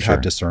 Like you should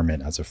have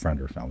discernment as a friend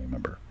or family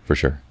member. For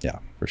sure. Yeah.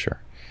 For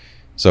sure.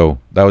 So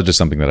that was just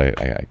something that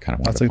I kind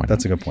of wanted to point out.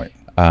 That's a good point.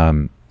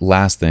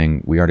 Last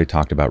thing, we already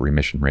talked about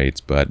remission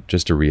rates, but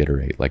just to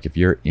reiterate, like if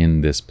you're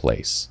in this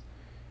place,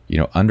 you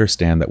know,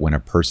 understand that when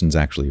a person's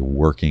actually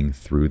working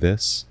through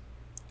this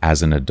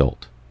as an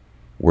adult,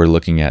 we're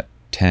looking at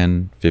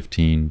 10,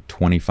 15,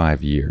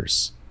 25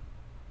 years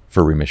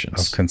for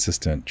remissions. Of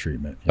consistent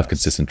treatment. Of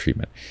consistent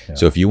treatment. Yeah.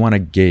 So if you want a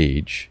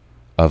gauge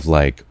of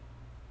like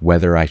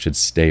whether I should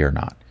stay or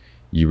not,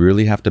 you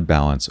really have to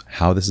balance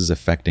how this is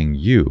affecting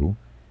you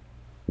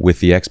with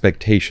the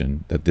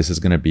expectation that this is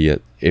going to be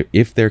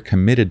if they're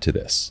committed to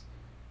this,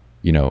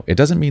 you know, it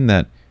doesn't mean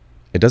that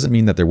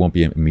there won't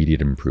be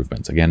immediate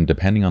improvements. Again,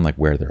 depending on like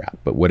where they're at.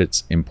 But what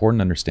it's important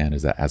to understand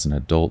is that as an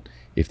adult,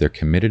 if they're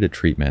committed to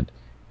treatment,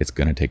 it's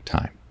going to take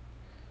time.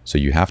 So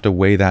you have to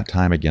weigh that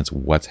time against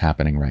what's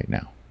happening right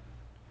now.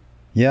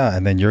 Yeah.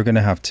 And then you're going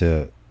to have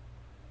to,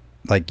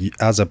 like,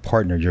 as a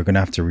partner, you're going to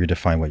have to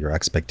redefine what your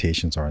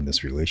expectations are in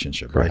this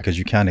relationship, right? Because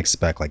you can't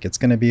expect like it's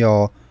going to be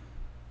all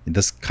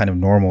this kind of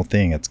normal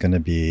thing. It's going to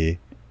be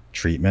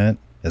treatment.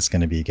 It's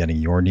going to be getting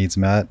your needs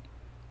met,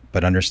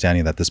 but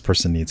understanding that this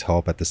person needs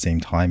help at the same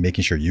time,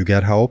 making sure you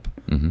get help,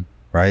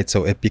 right?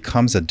 So it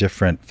becomes a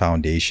different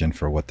foundation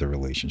for what the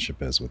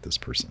relationship is with this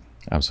person.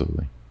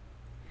 Absolutely.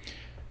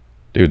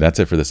 Dude, that's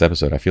it for this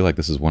episode. I feel like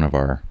this is one of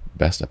our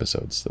best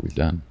episodes that we've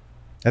done.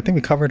 I think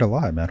we covered a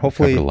lot, man.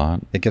 Hopefully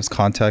it gives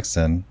context,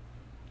 and,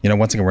 you know,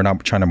 once again, we're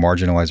not trying to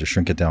marginalize or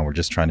shrink it down. We're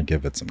just trying to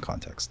give it some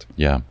context.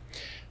 Yeah.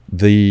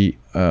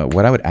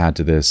 What I would add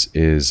to this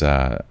is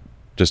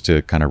just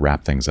to kind of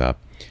wrap things up.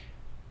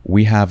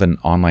 We have an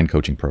online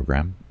coaching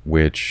program,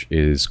 which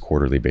is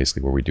quarterly,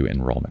 basically, where we do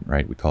enrollment,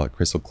 right? We call it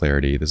Crystal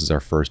Clarity. This is our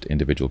first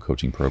individual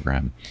coaching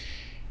program.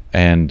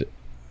 And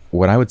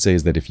what I would say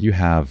is that if you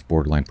have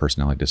borderline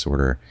personality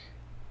disorder,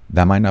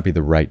 that might not be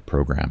the right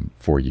program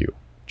for you.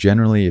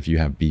 Generally, if you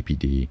have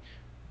BPD,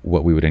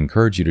 what we would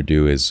encourage you to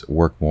do is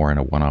work more in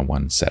a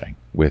one-on-one setting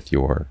with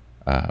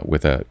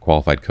with a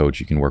qualified coach.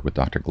 You can work with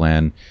Dr.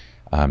 Glenn,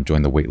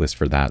 join the waitlist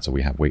for that. So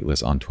we have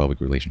waitlists on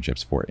 12-week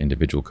relationships for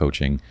individual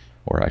coaching,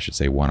 or I should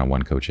say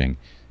one-on-one coaching.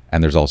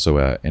 And there's also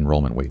an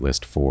enrollment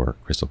waitlist for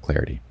Crystal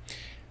Clarity.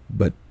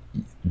 But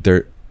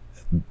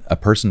a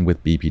person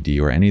with BPD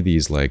or any of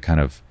these like kind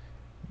of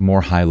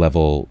more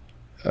high-level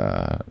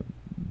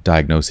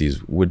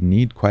diagnoses would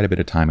need quite a bit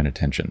of time and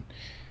attention,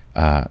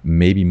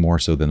 maybe more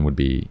so than would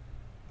be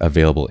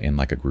available in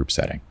like a group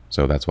setting.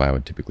 So that's why I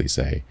would typically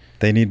say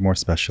they need more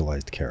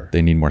specialized care.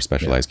 They need more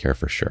specialized care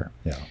for sure.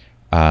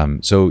 Yeah.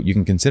 So you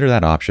can consider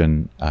that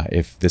option.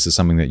 If this is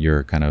something that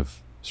you're kind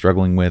of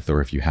struggling with, or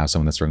if you have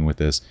someone that's struggling with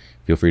this,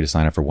 feel free to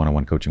sign up for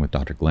one-on-one coaching with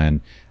Dr.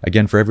 Glenn.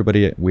 Again, for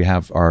everybody, we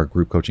have our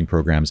group coaching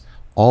programs.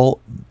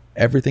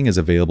 Everything is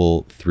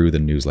available through the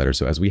newsletter.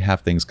 So as we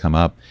have things come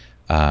up,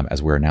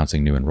 as we're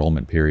announcing new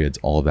enrollment periods,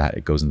 all of that,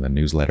 it goes in the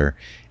newsletter.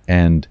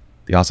 And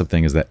the awesome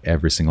thing is that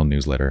every single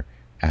newsletter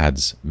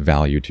adds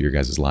value to your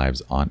guys'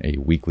 lives on a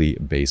weekly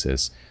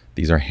basis.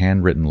 These are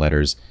handwritten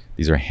letters.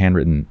 These are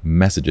handwritten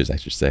messages, I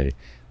should say,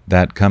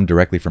 that come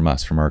directly from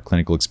us, from our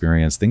clinical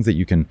experience, things that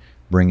you can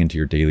bring into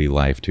your daily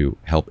life to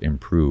help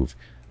improve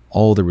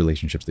all the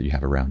relationships that you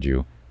have around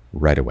you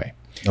right away.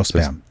 No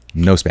spam.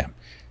 No spam.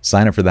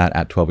 Sign up for that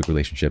at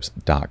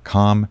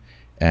 12weekrelationships.com.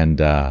 And,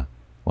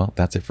 well,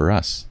 that's it for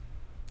us.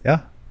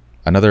 Yeah.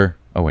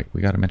 Oh wait,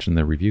 we got to mention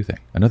the review thing.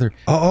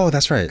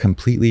 That's right.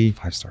 Completely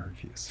 5-star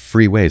reviews.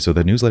 Free way. So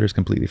the newsletter is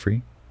completely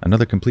free.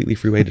 Another completely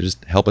free way to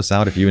just help us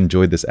out if you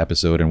enjoyed this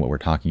episode and what we're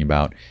talking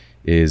about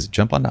is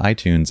jump onto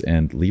iTunes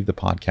and leave the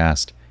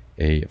podcast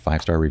a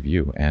 5-star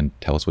review and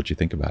tell us what you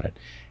think about it.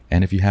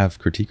 And if you have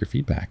critique or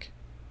feedback,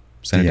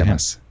 send it to him.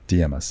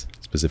 DM us.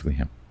 Specifically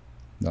him.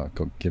 No,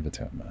 go give it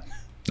to him, man.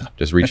 No,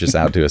 just reach us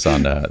out to us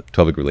on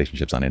 12-Week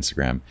Relationships on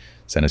Instagram.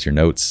 Send us your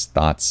notes,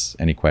 thoughts,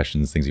 any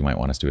questions, things you might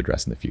want us to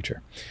address in the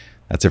future.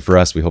 That's it for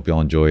us. We hope you all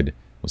enjoyed.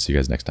 We'll see you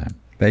guys next time.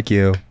 Thank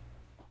you.